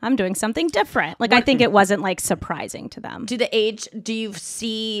everybody. I'm doing something different. Like, I think it wasn't like surprising to them. Do you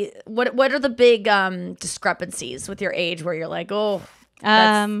see, what are the big discrepancies with your age where you're like, oh,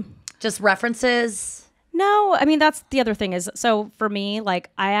 that's just references? No, I mean, that's the other thing is, so for me, like,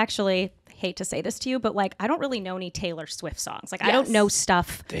 I actually hate to say this to you, but like, I don't really know any Taylor Swift songs. Like, I don't Yes. know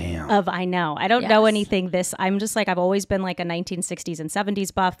stuff Damn. I know. I don't know Yes. anything I'm just like, I've always been like a 1960s and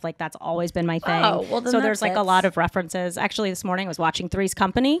 70s buff. Like, that's always been my thing. Oh, well, then so that there's like a fits. lot of references. Actually, this morning I was watching Three's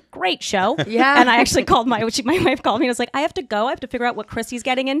Company. Great show. Yeah. And I actually called my wife called me and was like, I have to go. I have to figure out what Chrissy's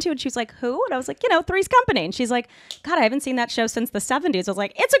getting into. And she was like, who? And I was like, Three's Company. And she's like, God, I haven't seen that show since the 70s. I was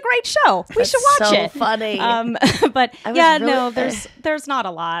like, it's a great show. We should watch so it. funny. But was yeah, really- no, there's not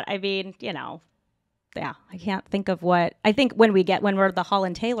a lot. I mean, yeah, I can't think of what I think when we're the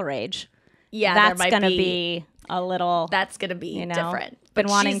Holland Taylor age. Yeah, there that's might gonna be a little. That's going to be different. Been But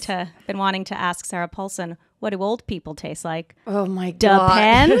wanting she's- to ask Sarah Paulson, what do old people taste like? Oh my God.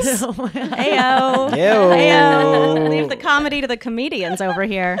 Depends. Oh my God. Heyo. Ew. Heyo. Leave the comedy to the comedians over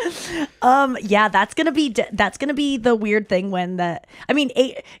here. Yeah, that's gonna be the weird thing when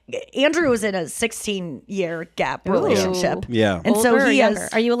Andrew was in a 16-year gap relationship. Yeah. And so Older or he younger?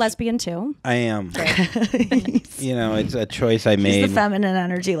 has Are you a lesbian too? I am. It's a choice I he's made. the feminine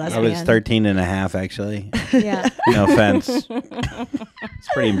energy I lesbian. was 13 and a half, actually. Yeah. No offense. It's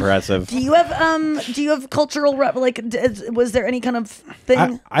pretty impressive. Do you have cultural was there any kind of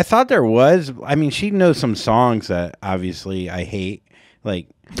thing? I thought there was. I mean, she knows some songs that obviously I hate, but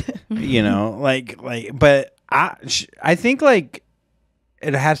I think like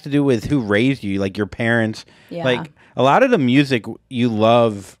it has to do with who raised you, like your parents. Yeah. Like a lot of the music you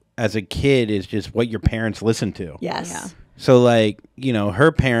love as a kid is just what your parents listen to. Yes. Yeah. So like,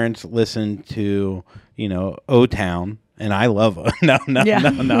 her parents listened to, O-Town and I love her. No. Yeah.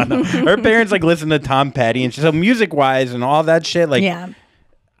 No. Her parents like listen to Tom Petty, and so music wise and all that shit. Like, Yeah.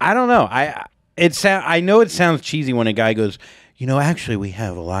 I don't know. I know it sounds cheesy when a guy goes, actually we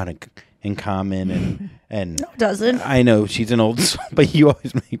have a lot in common, and No, it doesn't. I know she's an old soul, but you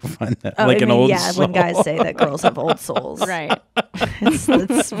always make fun of Oh, like I an mean, old yeah, soul. when guys say that girls have old souls, Right.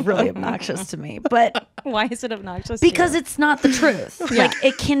 it's really obnoxious to me. But Why is it obnoxious? to because you? it's not the truth. Like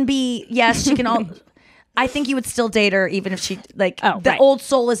it can be. Yes, she can all. I think you would still date her even if she the right. old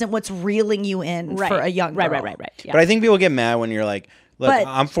soul isn't what's reeling you in for a young girl. Right. Yeah. But I think people get mad when you're like, look, But-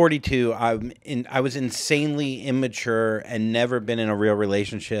 I'm 42. I was insanely immature and never been in a real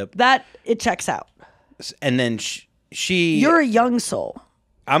relationship. That it checks out. And then she You're a young soul.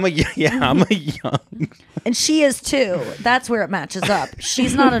 I'm a young. And she is too. That's where it matches up.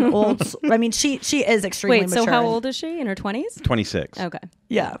 She's not an old. I mean, she is extremely Wait, mature. so how old is she? In her 20s? 26. Okay.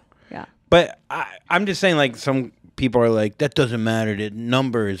 Yeah. Yeah. But I'm just saying, like, some people are like, that doesn't matter. The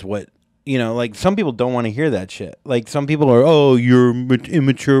number is what, like, some people don't want to hear that shit. Like, some people are, oh, you're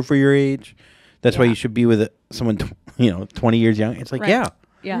immature for your age. That's why you should be with someone, 20 years young. It's like, Right. yeah.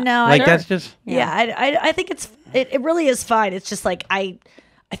 Yeah. No, Like, I that's just. Yeah, I think it really is fine. It's just like I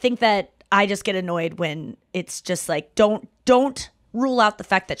think that I just get annoyed when it's just like don't rule out the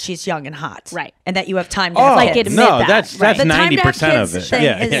fact that she's young and hot, Right. And that you have time to Oh, have like kids. admit no, that, that's right. The time to have 90% of kids it. thing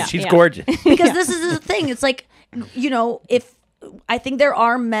Yeah, is- she's yeah. gorgeous. Because this is the thing. It's like if I think there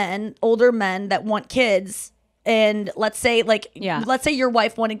are older men that want kids, and let's say your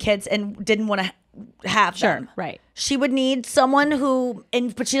wife wanted kids and didn't want to have them. Right. She would need someone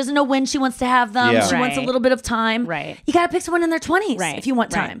but she doesn't know when she wants to have them. Yeah. She wants a Right. little bit of time. Right. You got to pick someone in their 20s Right. if you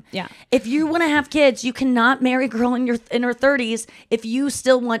want Right. time. Yeah. If you want to have kids, you cannot marry a girl in her 30s if you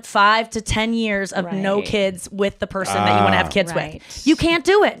still want 5 to 10 years of no Right. kids with the person that you want to have kids Right. with. You can't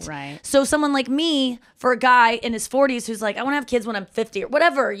do it. Right. So someone like me, for a guy in his 40s who's like, I want to have kids when I'm 50 or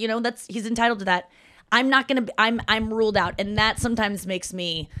whatever, he's entitled to that. I'm not going to I'm ruled out, and that sometimes makes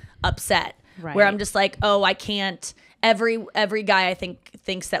me upset. Right. Where I'm just like, oh, I can't. Every guy I think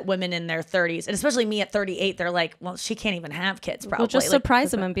thinks that women in their 30s, and especially me at 38, they're like, well, she can't even have kids. Probably. Well, just Like,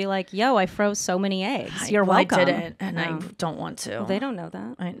 surprise them and be like, yo, I froze so many eggs. You're well, welcome. I didn't, and I don't want to. They don't know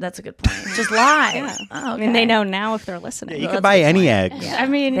that. That's a good point. Just lie. Yeah. Oh, I mean, they okay. know now if they're listening. You Well, can that's buy a good any point. eggs. I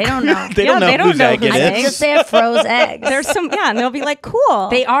mean, They don't know. They don't know they don't whose know egg it whose I is. can just say I froze eggs. There's some, and they'll be like, cool.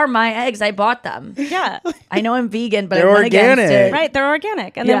 They are my eggs. I bought them. yeah. I know I'm vegan, but They're I went against organic. it. Right, they're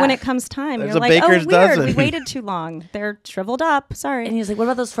organic. And then Yeah. when it comes time, There's you're a like, oh, baker's weird, we dozen. waited too long. They're shriveled up. Sorry. And he's like, "What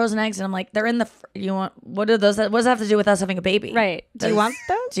about those frozen eggs?" And I'm like, "They're in the. You want? What do those? What does that have to do with us having a baby? Right. Do you want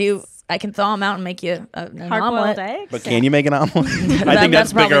those? Do you? I can thaw them out and make you an Hard-boiled omelet. eggs? But can you make an omelet? I think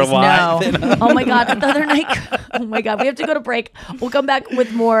that's probably bigger is lie. no. Oh my god! The other night. Oh my god! We have to go to break. We'll come back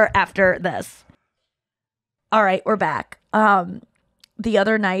with more after this. All right, we're back. The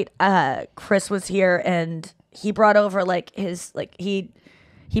other night, Chris was here and he brought over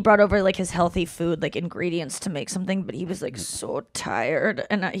he brought over like his healthy food, like ingredients to make something, but he was like so tired.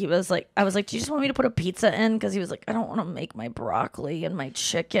 And I was like, do you just want me to put a pizza in? Because he was like, I don't want to make my broccoli and my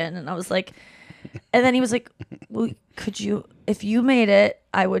chicken. And I was like, and then he was like, well, could you, if you made it,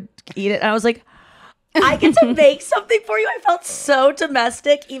 I would eat it. And I was like, I get to make something for you. I felt so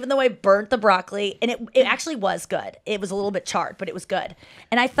domestic, even though I burnt the broccoli. And it actually was good. It was a little bit charred, but it was good.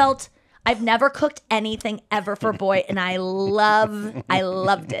 And I've never cooked anything ever for a boy, and I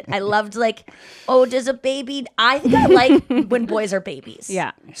loved it. I loved like, oh, does a baby? I think I like when boys are babies.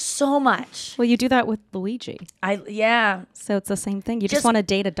 Yeah. So much. Well, you do that with Luigi. Yeah. So it's the same thing. You Just- just want to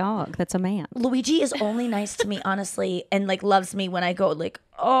date a dog that's a man. Luigi is only nice to me, honestly, and like loves me when I go like,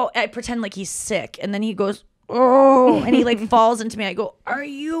 oh, I pretend like he's sick, and then he goes, oh, and he like falls into me. I go, are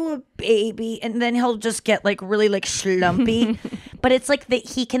you a baby? And then he'll just get like really like schlumpy. But it's like that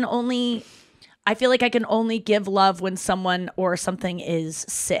he can only, I feel like I can only give love when someone or something is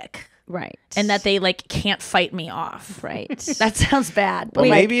sick. Right. And that they like can't fight me off. Right. That sounds bad. But Well,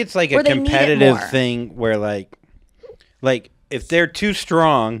 like, maybe it's like or a they need it competitive more. thing where like if they're too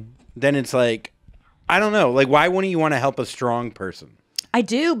strong, then it's like, I don't know. Like, why wouldn't you want to help a strong person? I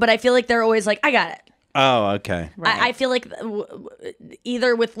do, but I feel like they're always like, I got it. Oh, okay. I feel like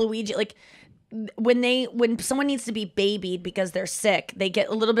either with Luigi, like when someone needs to be babied because they're sick, they get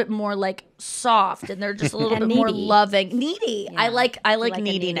a little bit more like soft and they're just a little And bit more needy. loving, needy. I like You like a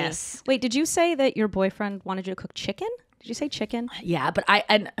neediness. needy. Wait, did you say that your boyfriend wanted you to cook chicken? Did you say chicken? Yeah, but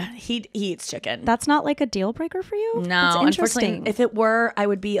he eats chicken. That's not like a deal breaker for you? No, That's unfortunately, interesting. if it were, I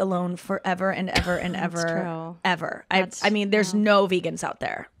would be alone forever and ever and ever, true. ever. I mean, there's no vegans out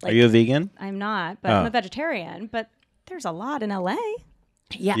there. Are you a vegan? I'm not, but Oh. I'm a vegetarian. But there's a lot in LA.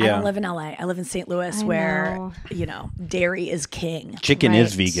 Yeah, I Yeah. don't live in LA. I live in St. Louis, I where know. dairy is king. Chicken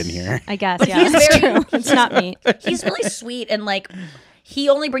is Right. vegan here. I guess. But Yeah, he's that's very- true. It's not meat. He's really sweet, and like he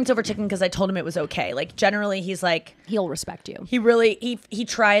only brings over chicken because I told him it was okay. Like generally, he's like He'll respect you. he really he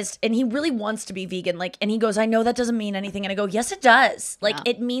tries, and he really wants to be vegan. Like, and he goes, I know that doesn't mean anything, and I go, yes, it does. Like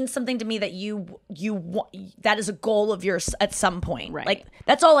it means something to me that that is a goal of yours at some point. Right. Like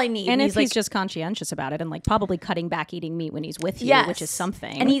that's all I need. And if he's like, he's just conscientious about it and like probably cutting back eating meat when he's with you, yes. which is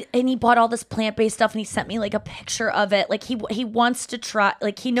something. And he bought all this plant-based stuff, and he sent me like a picture of it. Like he wants to try.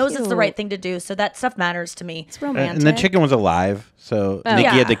 Like he knows it's the Cute. right thing to do. So that stuff matters to me. it's romantic. And the chicken was alive, so Nikki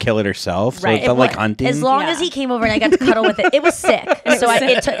Yeah. had to kill it herself. So Right. it felt like hunting. As long as Yeah. he came over and I got to cuddle with it, it was sick. So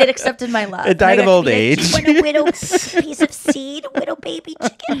it accepted my love. It died And I of got old to be like, age. "Do you want a widow piece of seed, widow baby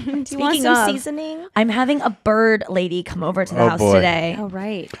chicken?" Do you want Speaking some of, seasoning? I'm having a bird lady come over to the Oh, house boy. today. Oh,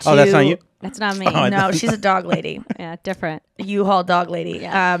 right. Oh, that's not you? That's not me. I No, thought- she's a dog lady. Yeah, different. U-Haul dog lady.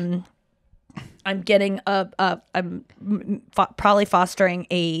 Yeah. I'm getting probably fostering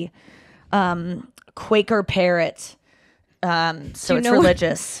a Quaker parrot. So you it's know-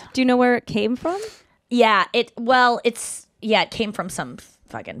 religious. Do you know where it came from? Yeah, it came from some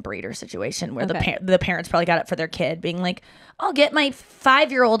fucking breeder situation where Okay. the parents probably got it for their kid, being like, I'll get my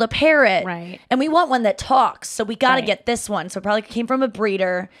 5-year-old a parrot. Right. And we want one that talks, so we got to Right. get this one. So it probably came from a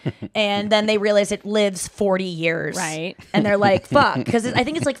breeder, and then they realize it lives 40 years. Right. And they're like, fuck, because I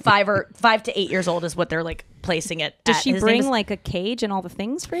think it's like 5 to 8 years old is what they're like placing it Does at. she His name bring is- like a cage and all the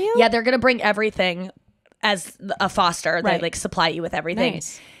things for you? Yeah, they're going to bring everything as a foster. They Right. like supply you with everything.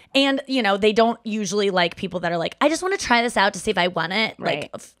 Nice. And, they don't usually like people that are like, I just want to try this out to see if I want it. Right.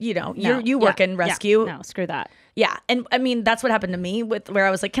 Like, you No. you work Yeah. in rescue. Yeah. No, screw that. Yeah. And I mean, that's what happened to me with where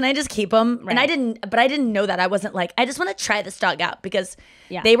I was like, can I just keep them? And Right. but I didn't know that. I wasn't like, I just want to try this dog out because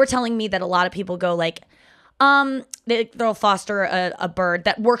Yeah. they were telling me that a lot of people go like, they'll foster a bird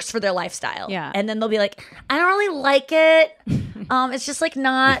that works for their lifestyle. Yeah. And then they'll be like, I don't really like it. It's just like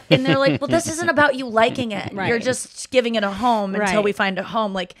not. And they're like, well, this isn't about you liking it. Right. You're just giving it a home until Right. we find a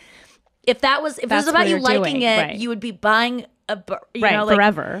home. Like if it was That's about what you you're liking doing. it, Right. you would be buying a bird. Right.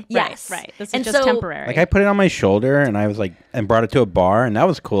 Forever. Yes. Right. This is And just so- temporary. Like I put it on my shoulder and I was like, and brought it to a bar and that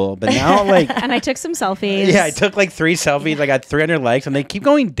was cool. But now like, and I took some selfies. yeah, I took like 3 selfies. I got 300 likes and they keep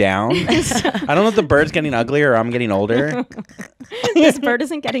going down. I don't know if the bird's getting uglier or I'm getting older. This bird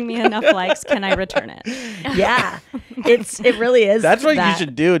isn't getting me enough likes. Can I return it? Yeah. It really is. That's what that. you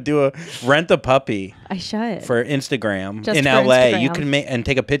should do. Rent a puppy I should. for Instagram Just in for LA. You Instagram. can make and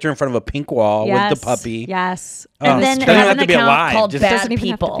take a picture in front of a pink wall with the puppy. Yes. Oh, And then doesn't have have an to be account alive, called just- bad Doesn't even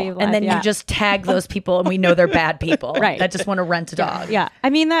have to people, be and alive, then yeah. you just tag those people, and we know they're bad people, Right. That just want to rent a dog. Yeah. I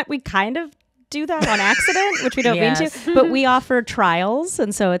mean that we kind of do that on accident, which we don't mean Yes. to, but we offer trials.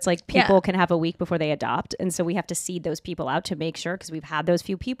 And so it's like people Yeah. can have a week before they adopt. And so we have to seed those people out to make sure, because we've had those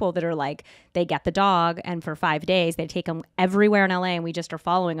few people that are like, they get the dog and for 5 days, they take them everywhere in LA and we just are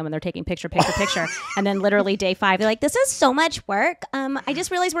following them and they're taking picture. And then literally day 5, they're like, this is so much work. I just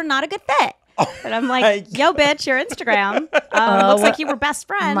realized we're not a good fit. And I'm like, yo, bitch, your Instagram. Looks like you were best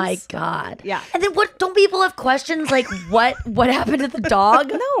friends. My God. Yeah. And then what? Don't people have questions like what happened to the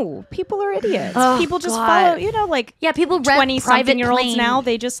dog? No, people are idiots. Oh, People just God. follow, like Yeah, people rent private 20-something-year-olds plane. now,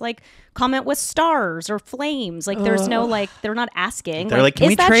 they just like comment with stars or flames. Like there's no like, they're not asking. They're like, can is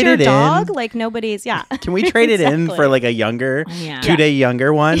we that trade your it in?" dog? Like nobody's, yeah. Can we trade it in Exactly. for like a younger, Yeah. 2-day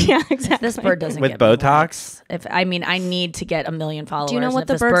younger one? Yeah, exactly. This bird doesn't With get me Botox? likes. I need to get 1 million followers. know and what if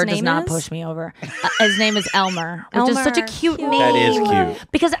the this bird's bird does name not is? push me over? His name is Elmer, which is such a Elmer. cute Cute. name. That is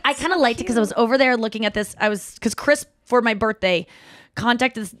cute. Because I kind of liked it because I was over there looking at this. Because Chris, for my birthday,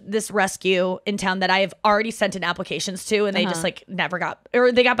 contacted this rescue in town that I have already sent in applications to, and they just like never got,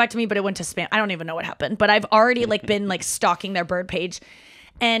 or they got back to me, but it went to spam. I don't even know what happened, but I've already like been like stalking their bird page,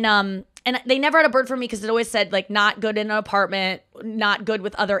 and they never had a bird for me because it always said like not good in an apartment, not good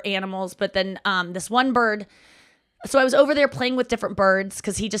with other animals. But then this one bird. So I was over there playing with different birds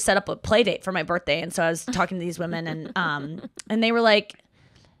because he just set up a play date for my birthday, and so I was talking to these women, and they were like,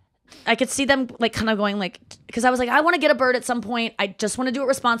 I could see them like kind of going like, because I was like, I want to get a bird at some point. I just want to do it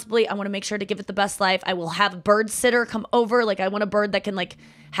responsibly. I want to make sure to give it the best life. I will have a bird sitter come over. Like I want a bird that can like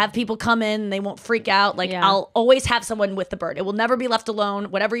have people come in. And they won't freak out. Like Yeah. I'll always have someone with the bird. It will never be left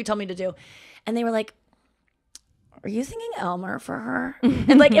alone. Whatever you tell me to do. And they were like, are you thinking Elmer for her?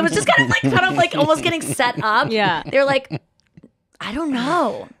 And like it was just kind of like almost getting set up. Yeah. They're like, I don't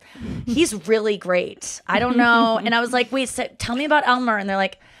know. He's really great. I don't know. And I was like, wait, so tell me about Elmer. And they're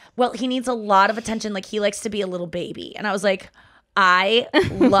like, well, he needs a lot of attention. Like he likes to be a little baby. And I was like, I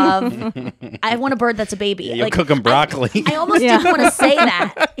want a bird that's a baby. You're cooking broccoli. I almost didn't want to say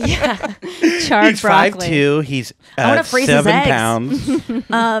that. Yeah. Charred He's broccoli. 5'2". He's I wanna freeze his 7 eggs.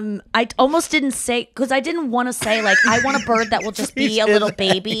 pounds. I almost didn't say, because I didn't want to say, like, I want a bird that will just be a little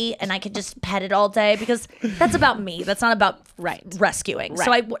baby and I can just pet it all day, because that's about me. That's not about rescuing.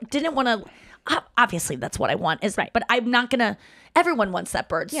 So I didn't want to, obviously that's what I want, but I'm not going to, everyone wants that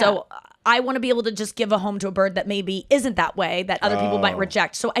bird. So I want to be able to just give a home to a bird that maybe isn't that way, that other people might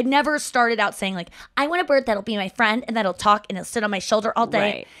reject. So I never started out saying, like, I want a bird that'll be my friend and that'll talk and it'll sit on my shoulder all day.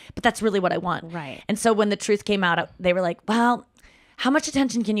 Right. But that's really what I want. Right. And so when the truth came out, they were like, well, how much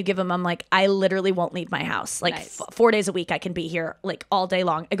attention can you give him? I'm like, I literally won't leave my house. Like 4 days a week, I can be here like all day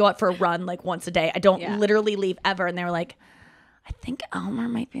long. I go out for a run like once a day. I don't literally leave ever. And they were like, I think Elmer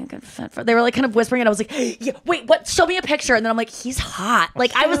might be a good fit for. They were like kind of whispering, and I was like, yeah, "Wait, what? Show me a picture." And then I'm like, "He's hot."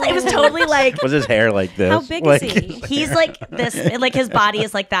 Like it was totally like. Was his hair like this? How big like, is he? He's like this, like his body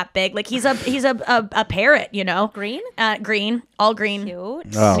is like that big. Like he's a parrot, you know. Green? Green, all green.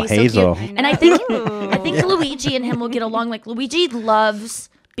 Cute. Oh, He's so Hazel. cute. And I think Luigi and him will get along. Like Luigi loves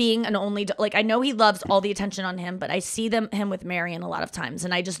being an only like I know he loves all the attention on him, but I see him with Marion a lot of times,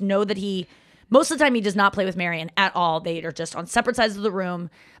 and I just know that most of the time he does not play with Marion at all. They are just on separate sides of the room.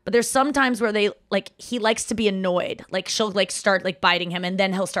 But there's some times where he likes to be annoyed. Like she'll like start like biting him, and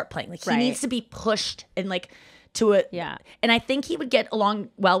then he'll start playing. Like he needs to be pushed and like to it. Yeah. And I think he would get along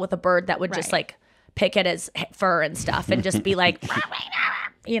well with a bird that would just like pick at his fur and stuff and just be like,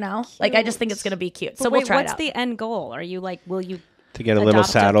 you know, like I just think it's gonna be cute. So we'll try it what's out. the end goal? Are you like, will you to get a little adopt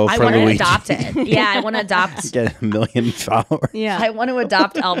him? saddle I for want to Luigi. adopt it. Yeah, I want to adopt. Get 1 million followers. Yeah. I want to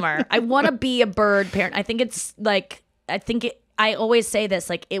adopt Elmer. I want to be a bird parent. I think it's like I always say this,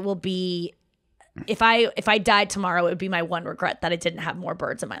 like it will be if I died tomorrow, it would be my one regret that I didn't have more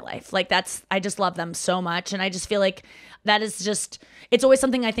birds in my life. Like I just love them so much, and I just feel like that is just it's always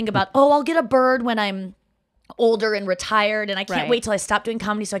something I think about. Oh, I'll get a bird when I'm older and retired, and I can't wait till I stop doing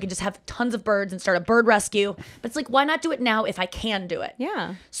comedy so I can just have tons of birds and start a bird rescue. But it's like, why not do it now if I can do it?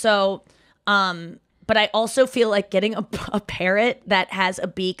 Yeah. So, but I also feel like getting a parrot that has a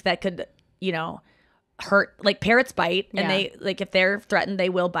beak that could, you know, hurt. Like parrots bite, and they like if they're threatened, they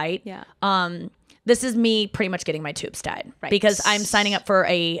will bite. Yeah. This is me pretty much getting my tubes tied because I'm signing up for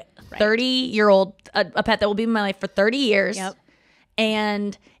a 30-year-old a pet that will be in my life for 30 years. Yep.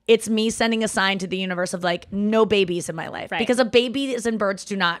 And it's me sending a sign to the universe of like no babies in my life because babies and birds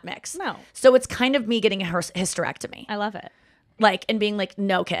do not mix. No. So it's kind of me getting a hysterectomy. I love it. Like, and being like,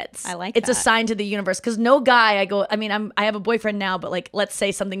 no kids. I like it's a that. sign to the universe because no guy I have a boyfriend now, but like, let's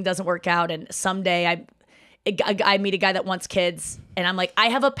say something doesn't work out and someday I meet a guy that wants kids and I'm like, I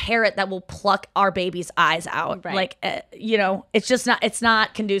have a parrot that will pluck our baby's eyes out. Right. Like, you know, it's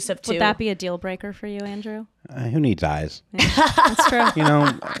not conducive to. Would that be a deal breaker for you, Andrew? Who needs eyes? That's true. You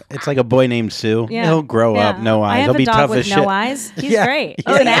know, it's like a boy named Sue. Yeah. He'll grow up, no eyes. I have He'll a be dog tough with as no shit. eyes. He's Yeah. great.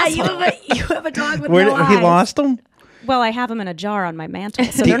 Oh He's an yeah, asshole. you have a dog with Where no eyes. he lost them? Well, I have them in a jar on my mantle,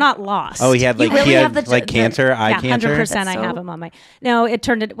 so they're not lost. Oh, he had like really he have had the- like cancer, eye yeah, cancer. 100%. That's I so- have him on my. No, it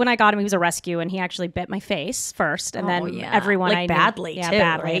turned it when I got him. He was a rescue, and he actually bit my face first, and then yeah. everyone Like I knew, badly, yeah, too,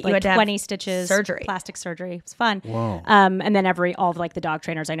 badly, right? You like had to have 20 stitches, surgery. plastic surgery. It was fun. Whoa. And then all of like the dog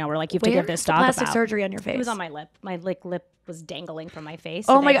trainers I know were like, you have to give this the dog plastic about. surgery on your face? It was on my lip. My lip was dangling from my face.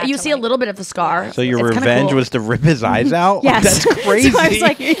 Oh so my they god, had you to, see a like- little bit of a scar. So your It's kinda revenge cool. was to rip his eyes out? Yes. That's crazy. So I was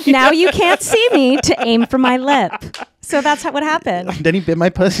like, now you can't see me to aim for my lip. So that's what happened. Then he bit my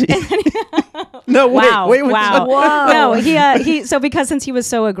pussy. No, Wow! wait, Wow! Whoa. No, he. So because since he was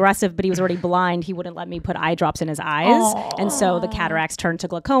so aggressive, but he was already blind, he wouldn't let me put eye drops in his eyes, and so the cataracts turned to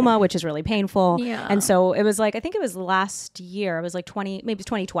glaucoma, which is really painful. Yeah. And so it was like I think it was last year. It was like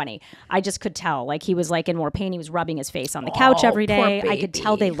 2020. I just could tell like he was like in more pain. He was rubbing his face on the couch every poor day. I could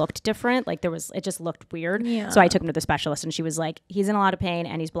tell they baby. looked different. Like it just looked weird. Yeah. So I took him to the specialist, and she was like, he's in a lot of pain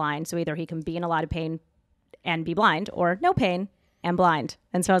and he's blind. So either he can be in a lot of pain and be blind, or no pain and blind.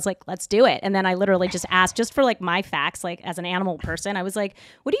 And so I was like, let's do it. And then I literally just asked, just for like my facts, like as an animal person, I was like,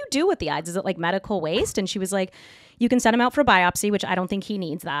 what do you do with the eyes? Is it like medical waste? And she was like, you can send him out for biopsy, which I don't think he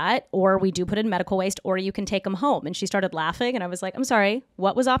needs that, or we do put in medical waste, or you can take him home. And she started laughing, and I was like, I'm sorry,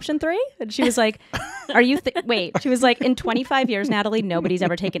 what was option 3? And she was like, are you, wait, she was like, in 25 years, Natalie, nobody's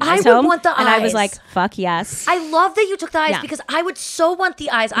ever taken I eyes would home. want the And I was eyes. like, fuck yes. I love that you took the eyes Yeah. because I would so want the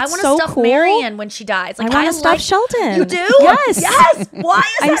eyes. I want to so stuff cool. Marion when she dies. Like I wanna stuff Sheldon. You do? Yes. Yes. Why?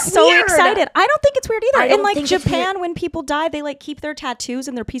 is I'm that so weird? excited. I don't think it's weird either. I In don't like think it's Japan, when people die, they like keep their tattoos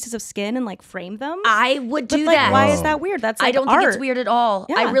and their pieces of skin and like frame them. I would But, do like, that. why is that weird? That's like I don't art. think it's weird at all.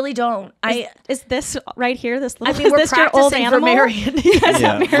 I Yeah. really don't. Is this right here? This little, I mean, we're is this your old practicing for animal? Marion.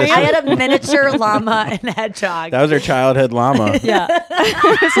 Yeah. I had a miniature llama and hedgehog. That was her childhood llama. Yeah.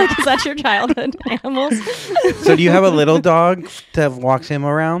 It's like, is that your childhood animals? So do you have a little dog that walks him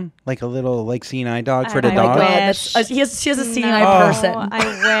around? Like a little like seeing eye dog for the I dog? wish. She has a seeing No, eye person.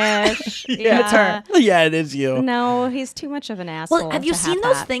 I wish. It's her. Yeah, it is you. No, he's too much of an asshole. Well, have you to seen have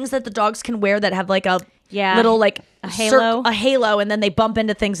those that. things that the dogs can wear that have like a Yeah. little like A halo? a halo, and then they bump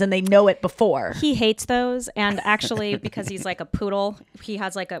into things and they know it before? He hates those, and actually, because he's like a poodle, he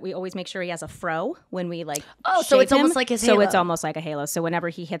has like we always make sure he has a fro when we like. Oh, so shave it's almost him. like his So it's halo. almost like a halo. So whenever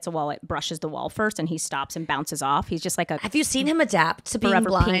he hits a wall, it brushes the wall first, and he stops and bounces off. He's just like a Have you seen him adapt to being forever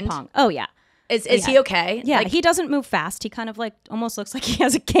ping blind? pong. Oh yeah. Is he okay? Yeah, Like, he doesn't move fast. He kind of like almost looks like he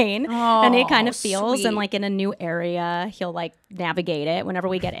has a cane, and he kind of feels. sweet. And like in a new area, he'll like navigate it. Whenever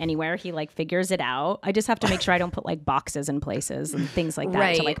we get anywhere, he like figures it out. I just have to make sure I don't put like boxes in places and things like that to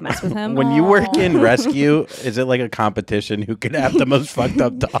Right. like mess with him. When you work in rescue, is it like a competition who can have the most fucked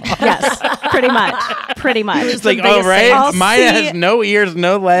up dog? Yes, pretty much, pretty much. It's like, biggest oh, right? I'll Maya see- has no ears,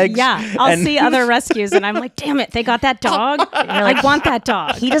 no legs. Yeah, I'll and- see other rescues, and I'm like, damn it, they got that dog. I want that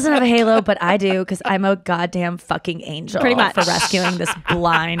dog. he doesn't have a halo, but I do because I'm a goddamn fucking angel. Pretty much. for rescuing this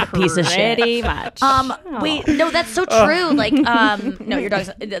blind piece of shit. Pretty much. Wait, no, that's so true. Like, no, your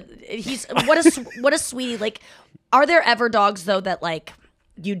dog's he's what a sweetie. Like, are there ever dogs though that like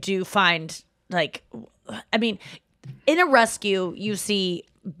you do find like, I mean, in a rescue you see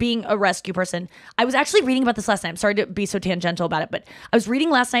being a rescue person. I was actually reading about this last night. I'm sorry to be so tangential about it, but I was reading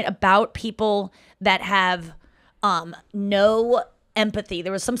last night about people that have no empathy.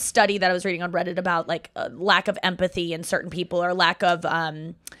 There was some study that I was reading on Reddit about like a lack of empathy in certain people or lack of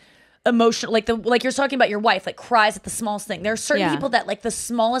emotional, like you're talking about your wife, like cries at the smallest thing. There are certain Yeah. people that like the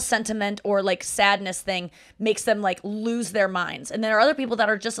smallest sentiment or like sadness thing makes them like lose their minds. And there are other people that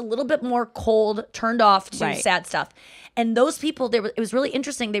are just a little bit more cold, turned off to Right. sad stuff. And those people, it was really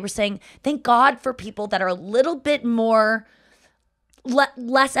interesting. They were saying, thank God for people that are a little bit more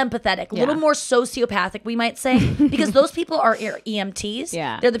less empathetic, a little more sociopathic, we might say, because those people are EMTs.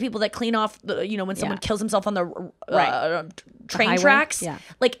 Yeah. They're the people that clean off the, when someone kills himself on the train highway. tracks. Yeah.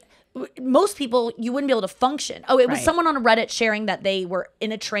 Like most people, you wouldn't be able to function. Oh, it was Right. someone on a Reddit sharing that they were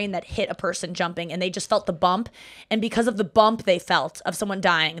in a train that hit a person jumping and they just felt the bump. And because of the bump they felt of someone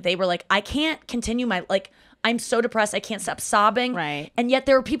dying, they were like, I can't continue I'm so depressed. I can't stop sobbing. Right. And yet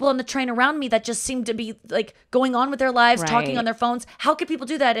there were people on the train around me that just seemed to be like going on with their lives, talking Right. on their phones. How could people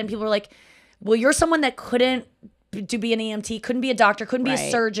do that? And people were like, well, you're someone that couldn't be an EMT, couldn't be a doctor, couldn't be a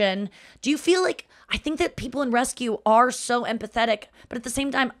Right. surgeon. Do you feel like, I think that people in rescue are so empathetic, but at the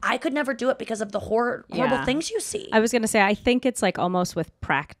same time, I could never do it because of the horrible Yeah. things you see. I was gonna say, I think it's like almost with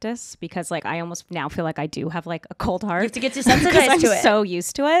practice because like I almost now feel like I do have like a cold heart. You have to get because desensitized I'm to it. so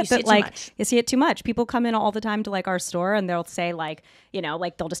used to it. You see that it too like much. you see it too much. People come in all the time to like our store and they'll say like,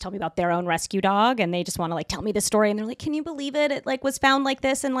 like they'll just tell me about their own rescue dog and they just want to like tell me the story and they're like, can you believe it? It like was found like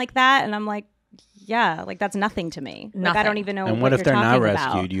this and like that, and I'm like, yeah, like that's nothing to me. Like I don't Nothing. even know. And what if you're they're not talking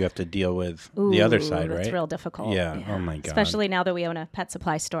rescued? about. You have to deal with the other Ooh, side, right? That's real difficult. Yeah. Oh my God. Especially now that we own a pet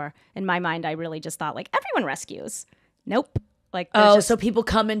supply store. In my mind, I really just thought like everyone rescues. Nope. Like there's just, so people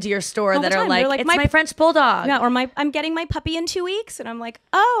come into your store all the that are time. like, They're like, it's my- my French bulldog. yeah, or I'm getting my puppy in 2 weeks, and I'm like,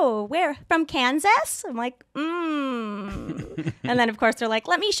 oh, where from Kansas? I'm like, and then of course they're like,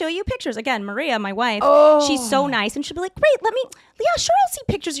 let me show you pictures. Again, Maria, my wife, she's so nice, and she'll be like, great, yeah, sure, I'll see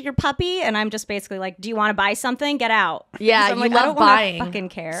pictures of your puppy, and I'm just basically like, do you want to buy something? Get out. Yeah, So I'm you like, I love don't wanna buying. fucking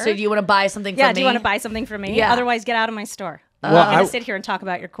care. So do you want to buy something yeah, from me? do you want to buy something from me? Yeah. Otherwise, get out of my store. Well, I'm I- gonna sit here and talk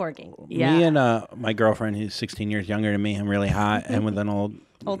about your corgi. Yeah. Me and my girlfriend, who's 16 years younger than me, I'm really hot, and with an old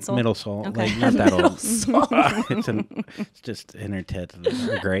soul? middle soul, Okay. like not that old. It's just in her tits.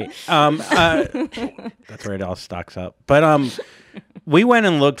 They're great. That's where it all stocks up. But we went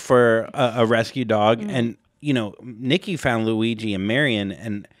and looked for a rescue dog, and Nikki found Luigi and Marion,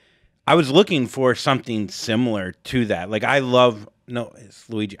 and I was looking for something similar to that. Like it's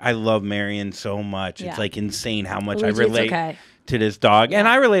Luigi. I love Marion so much. Yeah. It's like insane how much Luigi, I it's relate okay. to this dog, and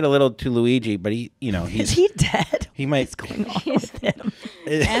I relate a little to Luigi. But he's Is he dead? he might. What's going on with him?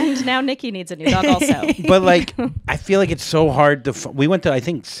 And now Nikki needs a new dog also. But like, I feel like it's so hard to. We went to I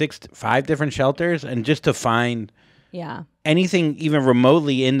think 5 different shelters, and just to find Yeah. anything even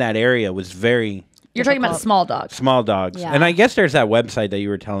remotely in that area was very You're talking about small dogs. small dogs. Yeah. And I guess there's that website that you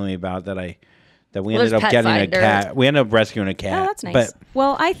were telling me about that I that we Well, ended there's up getting a Pet Finder. cat. We ended up rescuing a cat. Oh, that's nice. But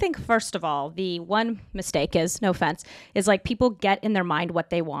Well, I think first of all, the one mistake is, no offense, is like people get in their mind what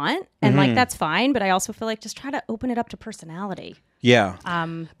they want, and like that's fine. But I also feel like just try to open it up to personality. yeah,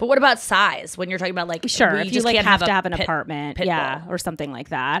 But what about size? When you're talking about like, Sure, we if you just like can't have to a have an pit- apartment, pit yeah, bull. or something like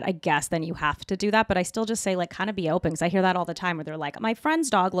that, I guess then you have to do that. But I still just say like kind of be open, because I hear that all the time where they're like, my friend's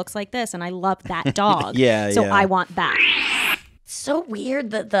dog looks like this, and I love that dog. Yeah, so yeah. I want that. So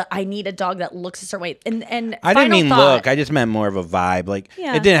weird that the I need a dog that looks a certain way. And I didn't final mean thought- look. I just meant more of a vibe. Like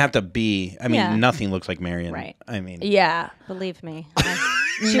Yeah. it didn't have to be. I mean, Yeah. nothing looks like Marion. Right. I mean, Yeah. Believe me,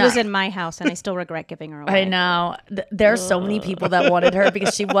 she No. was in my house, and I still regret giving her away. I know. There are so many people that wanted her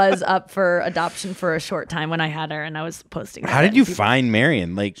because she was up for adoption for a short time when I had her, and I was posting. How about did it, you and people- find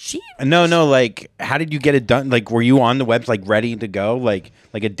Marion? Like, no. Like, how did you get it done? Like, were you on the webs, like, ready to go, like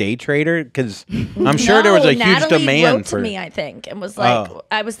a day trader? Because I'm sure there was a huge Natalie demand wrote for to me, I think, and was like, Oh.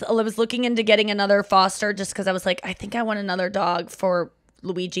 I was looking into getting another foster just because I was like, I think I want another dog for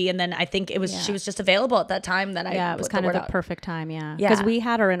Luigi, and then I think it was she was just available at that time that I Yeah, it was put kind of word the out. perfect time, yeah. Yeah. Because we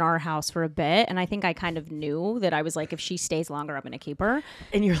had her in our house for a bit, and I think I kind of knew that I was like, if she stays longer, I'm going to keep her.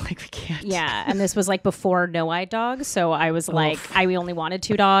 And you're like, we can't. Yeah, and this was like before no-eyed dogs, so I was like, we only wanted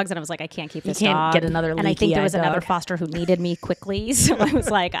 2 dogs, and I was like, I can't keep this can't dog. get another And I think there was leaky-eyed another dog. foster who needed me quickly, so I was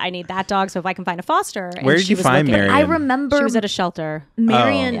like, I need that dog, so if I can find a foster. And Where did she you was find looking- Marion? I remember She was at a shelter.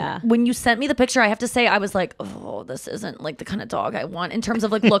 Marion, Yeah. when you sent me the picture, I have to say I was like, oh, this isn't like the kind of dog I want in terms of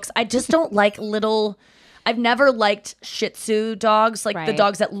like looks. I just don't like little. I've never liked Shih Tzu dogs, like the Right.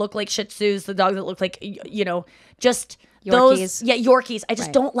 dogs that look like Shih Tzus, the dogs that look like just Yorkies. those. Yeah, Yorkies. I just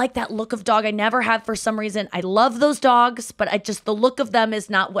Right. don't like that look of dog. I never have for some reason. I love those dogs, but the look of them is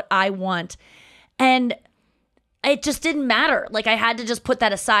not what I want, and it just didn't matter. Like I had to just put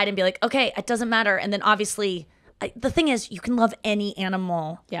that aside and be like, okay, it doesn't matter. And then obviously, the thing is, you can love any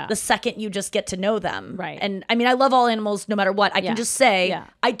animal the second you just get to know them. Right. And I mean, I love all animals no matter what. I Yeah. can just say Yeah.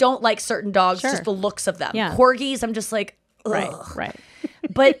 I don't like certain dogs, Sure. just the looks of them. Yeah. Corgis, I'm just like, ugh. Right.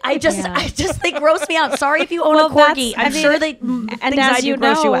 But I just they gross me out. Sorry if you own a Well, corgi. that's- I I'm mean, sure they And things I as do you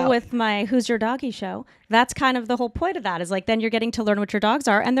gross you know, out. with my Who's Your Doggy show, that's kind of the whole point of that is like then you're getting to learn what your dogs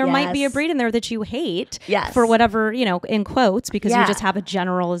are, and there might be a Yes. breed in there that you hate Yes. for whatever, in quotes, because Yeah. you just have a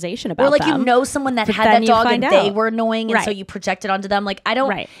generalization about or like them. you know someone that But had then that you dog find and they out. were annoying, and so Right. you project it onto them. Like I don't.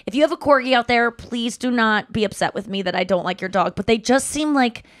 Right. If you have a corgi out there, please do not be upset with me that I don't like your dog. But they just seem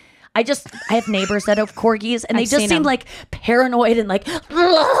like. I have neighbors that have corgis, and they I've just seen seem them. like paranoid and like,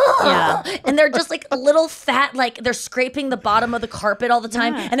 Yeah. and they're just like a little fat, like they're scraping the bottom of the carpet all the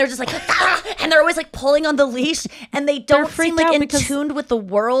time, Yeah. and they're just like, "Ah!" And they're always like pulling on the leash, and they don't seem freaked like out in because- tuned with the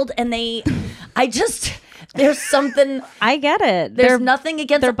world, and there's something. I get it. There's nothing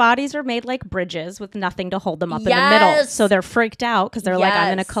against their bodies are made like bridges with nothing to hold them up in the middle. Yes. So they're freaked out because they're like, I'm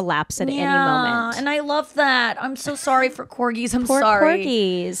going to Yes. collapse at any Yeah, moment. and I love that. I'm so sorry for corgis. I'm Poor sorry.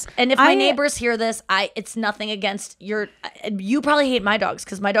 corgis. And if my neighbors hear this, it's nothing against your. You probably hate my dogs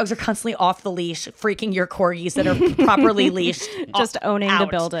because my dogs are constantly off the leash, freaking your corgis that are properly leashed, just owning the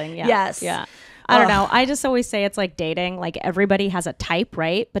out. building. Yeah. Yes. Yeah. I don't know. I just always say it's like dating. Like everybody has a type,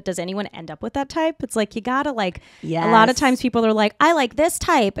 right? But does anyone end up with that type? It's like you gotta like. A lot of Yes. times people are like, I like this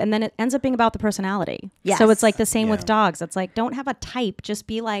type, and then it ends up being about the personality. Yes. So it's like the same with Yeah. dogs. It's like don't have a type. Just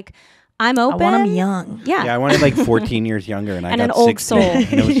be like, I'm open. I want them young. Yeah. Yeah, I wanted like 14 years younger, and I And got an old 16, soul.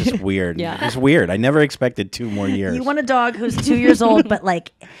 and it was just weird. Yeah. It was weird. I never expected 2 more years. You want a dog who's 2 years old, but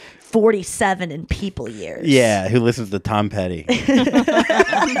like 47 in people years. Yeah, who listens to Tom Petty?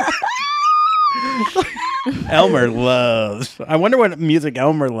 Elmer loves. I wonder what music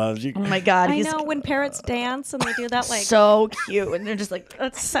Elmer loves. Oh my God. I He's know when parrots dance and they do that like so cute, and they're just like,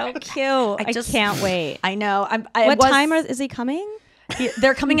 that's so cute. I just- can't wait. I know. What time is he coming?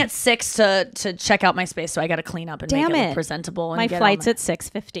 They're coming at 6 to check out my space, so I got to clean up and Damn make it it. look presentable. And My get flight's on at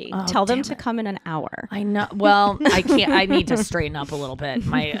 6:50. Oh, Tell them damn to it. come in an hour. I know. Well, I can't. I need to straighten up a little bit.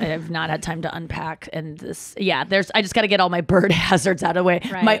 I have not had time to unpack, and this. Yeah, I just got to get all my bird hazards out of the way.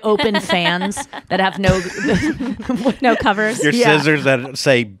 Right. My open fans that have no. No covers. Your Yeah. scissors that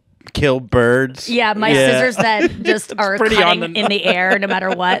say kill birds. Yeah, my scissors that just are pretty on cutting the in the air no matter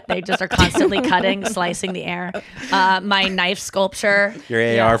what. They just are constantly cutting, slicing the air. My knife sculpture. Your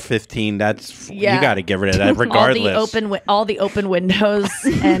AR-15. That's Yeah. you got to get rid of that regardless. All the open windows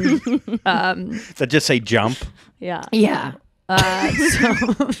and That just say jump. Yeah. yeah.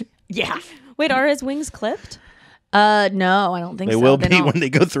 So yeah. Wait, are his wings clipped? No, I don't think They so. will They be don't- when they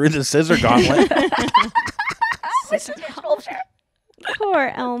go through the scissor gauntlet.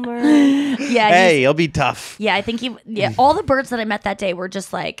 Poor Elmer. Yeah. he's- Hey, he'll be tough. Yeah, I think all the birds that I met that day were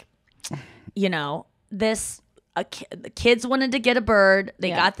just like, this. the kids wanted to get a bird. They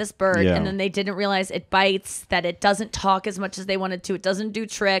got this bird, Yeah. and then they didn't realize it bites, that it doesn't talk as much as they wanted to. It doesn't do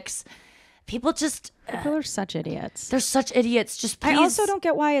tricks. People are such idiots. they're such idiots. Just please. I also don't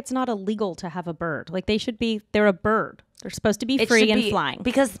get why it's not illegal to have a bird. Like they're a bird. They're supposed to be It free should and be- flying.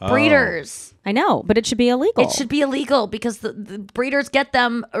 because breeders. I know, but it should be illegal. It should be illegal because the breeders get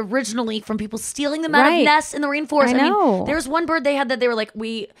them originally from people stealing them out of Right. nests in the rainforest. I know. mean, there was one bird they had that they were like,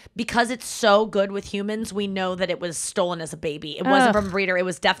 because it's so good with humans, we know that it was stolen as a baby. It wasn't from a breeder. It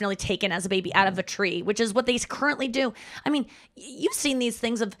was definitely taken as a baby out of a tree, which is what they currently do. I mean, you've seen these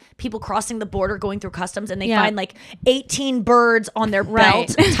things of people crossing the border, going through customs, and they Yeah. find like 18 birds on their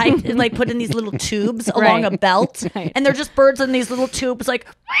belt, typed and like put in these little tubes along a belt, and they're just birds in these little tubes, like,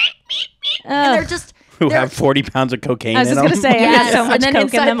 and they're just. Who they're- have 40 pounds of cocaine I was in just them. gonna say, I Yes, got so and much then coke in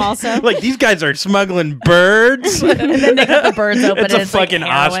inside- them also. Like, these guys are smuggling birds. and then they cut the birds open. It's and a it's like fucking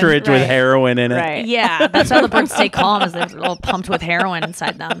heroin. ostrich with Right. heroin in it. Right. Yeah, that's how the birds stay calm, is they're all pumped with heroin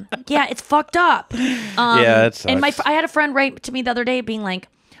inside them. Yeah, it's fucked up. Yeah, it And sucks. I had a friend write to me the other day being like,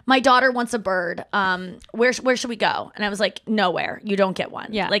 my daughter wants a bird. Where should we go? And I was like, nowhere. You don't get one.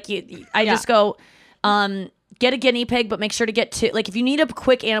 Yeah. Like I just go, get a guinea pig, but make sure to get two. Like if you need a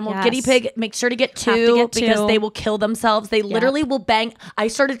quick animal, Yes. guinea pig, make sure to get Have two to get because two. they will kill themselves. They literally will bang. I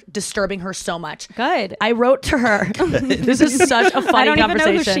started disturbing her so much. Good. I wrote to her. This is such a funny I don't even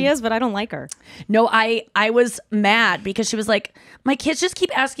conversation. know who she is, but I don't like her. No, I was mad because she was like, my kids just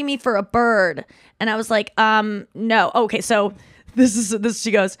keep asking me for a bird. And I was like, no. Okay, so this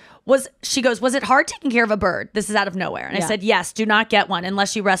she goes, was it hard taking care of a bird? This is out of nowhere. And I Yeah. said, yes, do not get one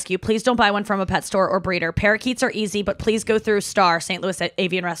unless you rescue. Please don't buy one from a pet store or breeder. Parakeets are easy, but please go through Star, St. Louis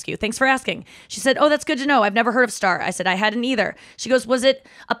Avian Rescue. Thanks for asking. She said, oh, that's good to know. I've never heard of Star. I said, I hadn't either. She goes, was it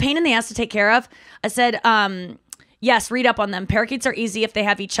a pain in the ass to take care of? I said, yes, read up on them. Parakeets are easy if they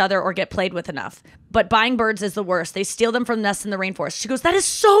have each other or get played with enough. But buying birds is the worst. They steal them from nests in the rainforest. She goes, that is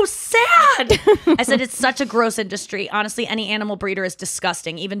so sad. I said, it's such a gross industry. Honestly, any animal breeder is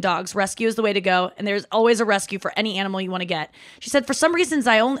disgusting. Even dogs. Rescue is the way to go. And there's always a rescue for any animal you want to get. She said, for some reason,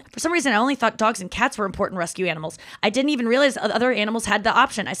 I only thought dogs and cats were important rescue animals. I didn't even realize other animals had the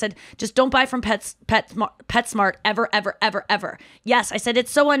option. I said, just don't buy from PetSmart ever, ever, ever, ever. Yes, I said,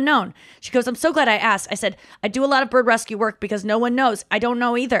 it's so unknown. She goes, I'm so glad I asked. I said, I do a lot of bird rescue work because no one knows. I don't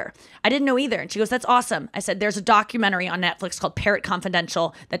know either. I didn't know either. And she goes, that's awesome. I said, there's a documentary on Netflix called Parrot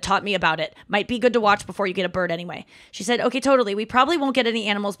Confidential that taught me about it. Might be good to watch before you get a bird anyway. She said, okay, totally. We probably won't get any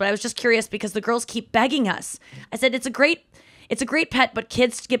animals, but I was just curious because the girls keep begging us. I said, it's a great pet, but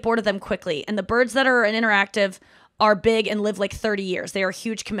kids get bored of them quickly. And the birds that are interactive are big and live like 30 years. They are a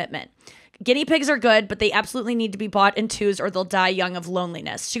huge commitment. Guinea pigs are good, but they absolutely need to be bought in twos or they'll die young of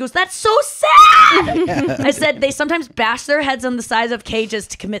loneliness. She goes, that's so sad. I said, they sometimes bash their heads on the sides of cages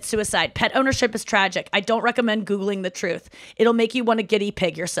to commit suicide. Pet ownership is tragic. I don't recommend Googling the truth. It'll make you want a guinea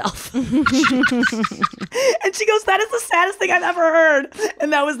pig yourself. And she goes, that is the saddest thing I've ever heard.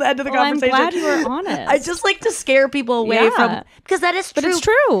 And that was the end of the Well, I'm conversation. glad you were honest. I just like to scare people away Yeah. from, because that is true. But it's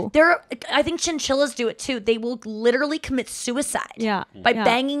true. I think chinchillas do it too. They will literally commit suicide by Yeah.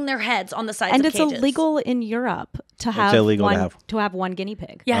 banging their heads on the sides And of it's cages. illegal in Europe to have illegal to one have. one guinea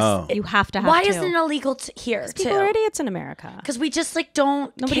pig. Yes. Oh. You have to have Why two. isn't it illegal here People are too? idiots in America. Because we just like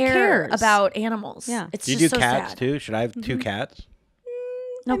don't Nobody care cares. about animals. Yeah. It's Do you just do so cats sad. too? Should I have two Mm-hmm. cats?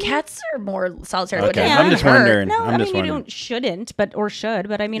 No, cats are more solitary. Okay, But I'm just wondering. No, I'm I just mean wondering. you shouldn't, but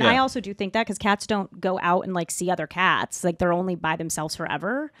I mean, Yeah. I also do think that because cats don't go out and like see other cats, like they're only by themselves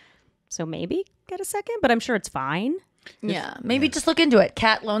forever. So maybe get a second, but I'm sure it's fine. Yeah, maybe just look into it.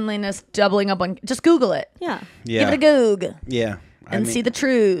 Cat loneliness doubling up on. Just Google it. Yeah, Yeah. Give it a goog Yeah. and see the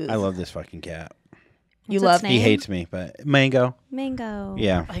truth. I love this fucking cat. you What's love its me. He name? hates me, but Mango. mango.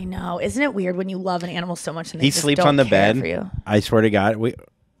 Yeah. I know. Isn't it weird when you love an animal so much and they He just sleeps don't on the care bed. for you? I swear to God,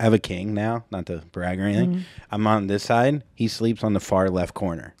 I have a king now, not to brag or anything. Mm-hmm. I'm on this side. He sleeps on the far left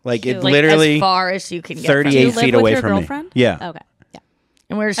corner. Like it's Like literally as far as you can get. 38 Do you live feet with away your from girlfriend? me. Yeah. Okay. Yeah.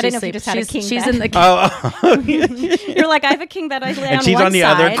 And where does I she didn't know if you sleep? just had a king she's bed. in the. Oh, You're like, I have a king bed. I lay and on she's one on the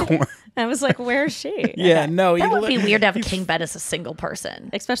side. other corner. I was like, where is she? Yeah, no. That would be weird to have a king bed as a single person.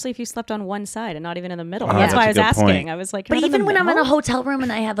 Especially if you slept on one side and not even in the middle. Oh, That's why I that's was a good asking. point. I was like, But "You're not even when I'm in a middle?" hotel room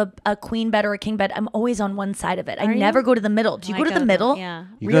and I have a queen bed or a king bed, I'm always on one side of it. I Are you? never go to the middle. Do you I go to the middle? Yeah.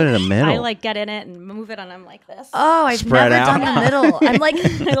 You go to the middle. I like get in it and move it, and I'm like this. Oh, I've Spread never out. done the middle. I'm like,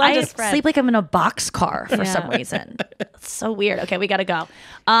 I to spread. sleep like I'm in a boxcar for Yeah. some reason. It's so weird. Okay, we got to go.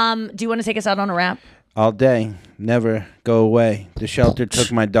 Do you want to take us out on a wrap? All day, never go away. The shelter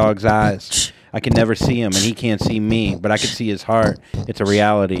took my dog's eyes. I can never see him, and he can't see me, but I can see his heart. It's a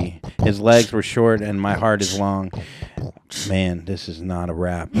reality. His legs were short, and my heart is long. Man, this is not a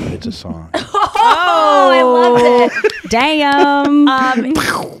rap, but it's a song. I loved it. Damn.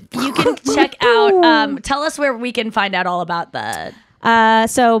 You can check out. Tell us where we can find out all about the.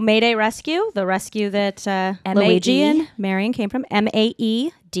 So MaeDay Rescue, the rescue that Luigi and Marion came from,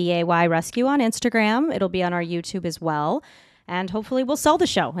 MaeDay Rescue on Instagram. It'll be on our YouTube as well. And hopefully we'll sell the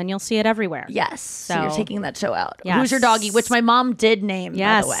show and you'll see it everywhere. Yes. So you're taking that show out. Yes. Who's Your Doggie? Which my mom did name,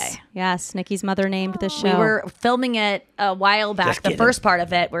 by the way. Yes. Nikki's mother named the show. We were filming it a while back, Just the kidding. first part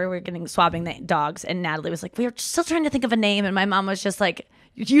of it, where we were getting swabbing the dogs. And Natalie was like, we were still trying to think of a name. And my mom was just like,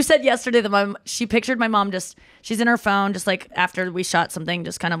 you said yesterday that she pictured my mom she's in her phone, just like after we shot something,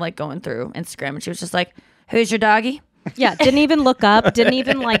 just kind of like going through Instagram. And she was just like, who's your doggie? Yeah, didn't even look up, didn't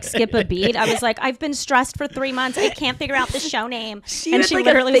even like skip a beat. I was like, I've been stressed for 3 months. I can't figure out the show name. She and had, she like, a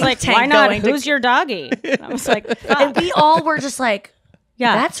literally was think like, tank why not? going to- Who's your doggie? And I was like, fuck. And we all were just like,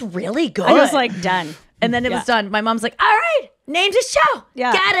 Yeah. that's really good. I was like, done. and then it was done. My mom's like, all right, named a show.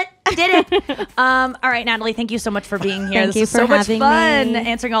 Yeah. Got it. Did it. All right, Natalie, thank you so much for being here. Thank This you was for so much having fun me.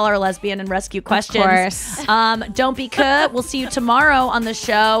 answering all our lesbian and rescue questions. course. Don't be cut. We'll see you tomorrow on the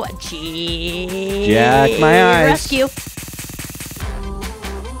show. Jack my eyes. Rescue.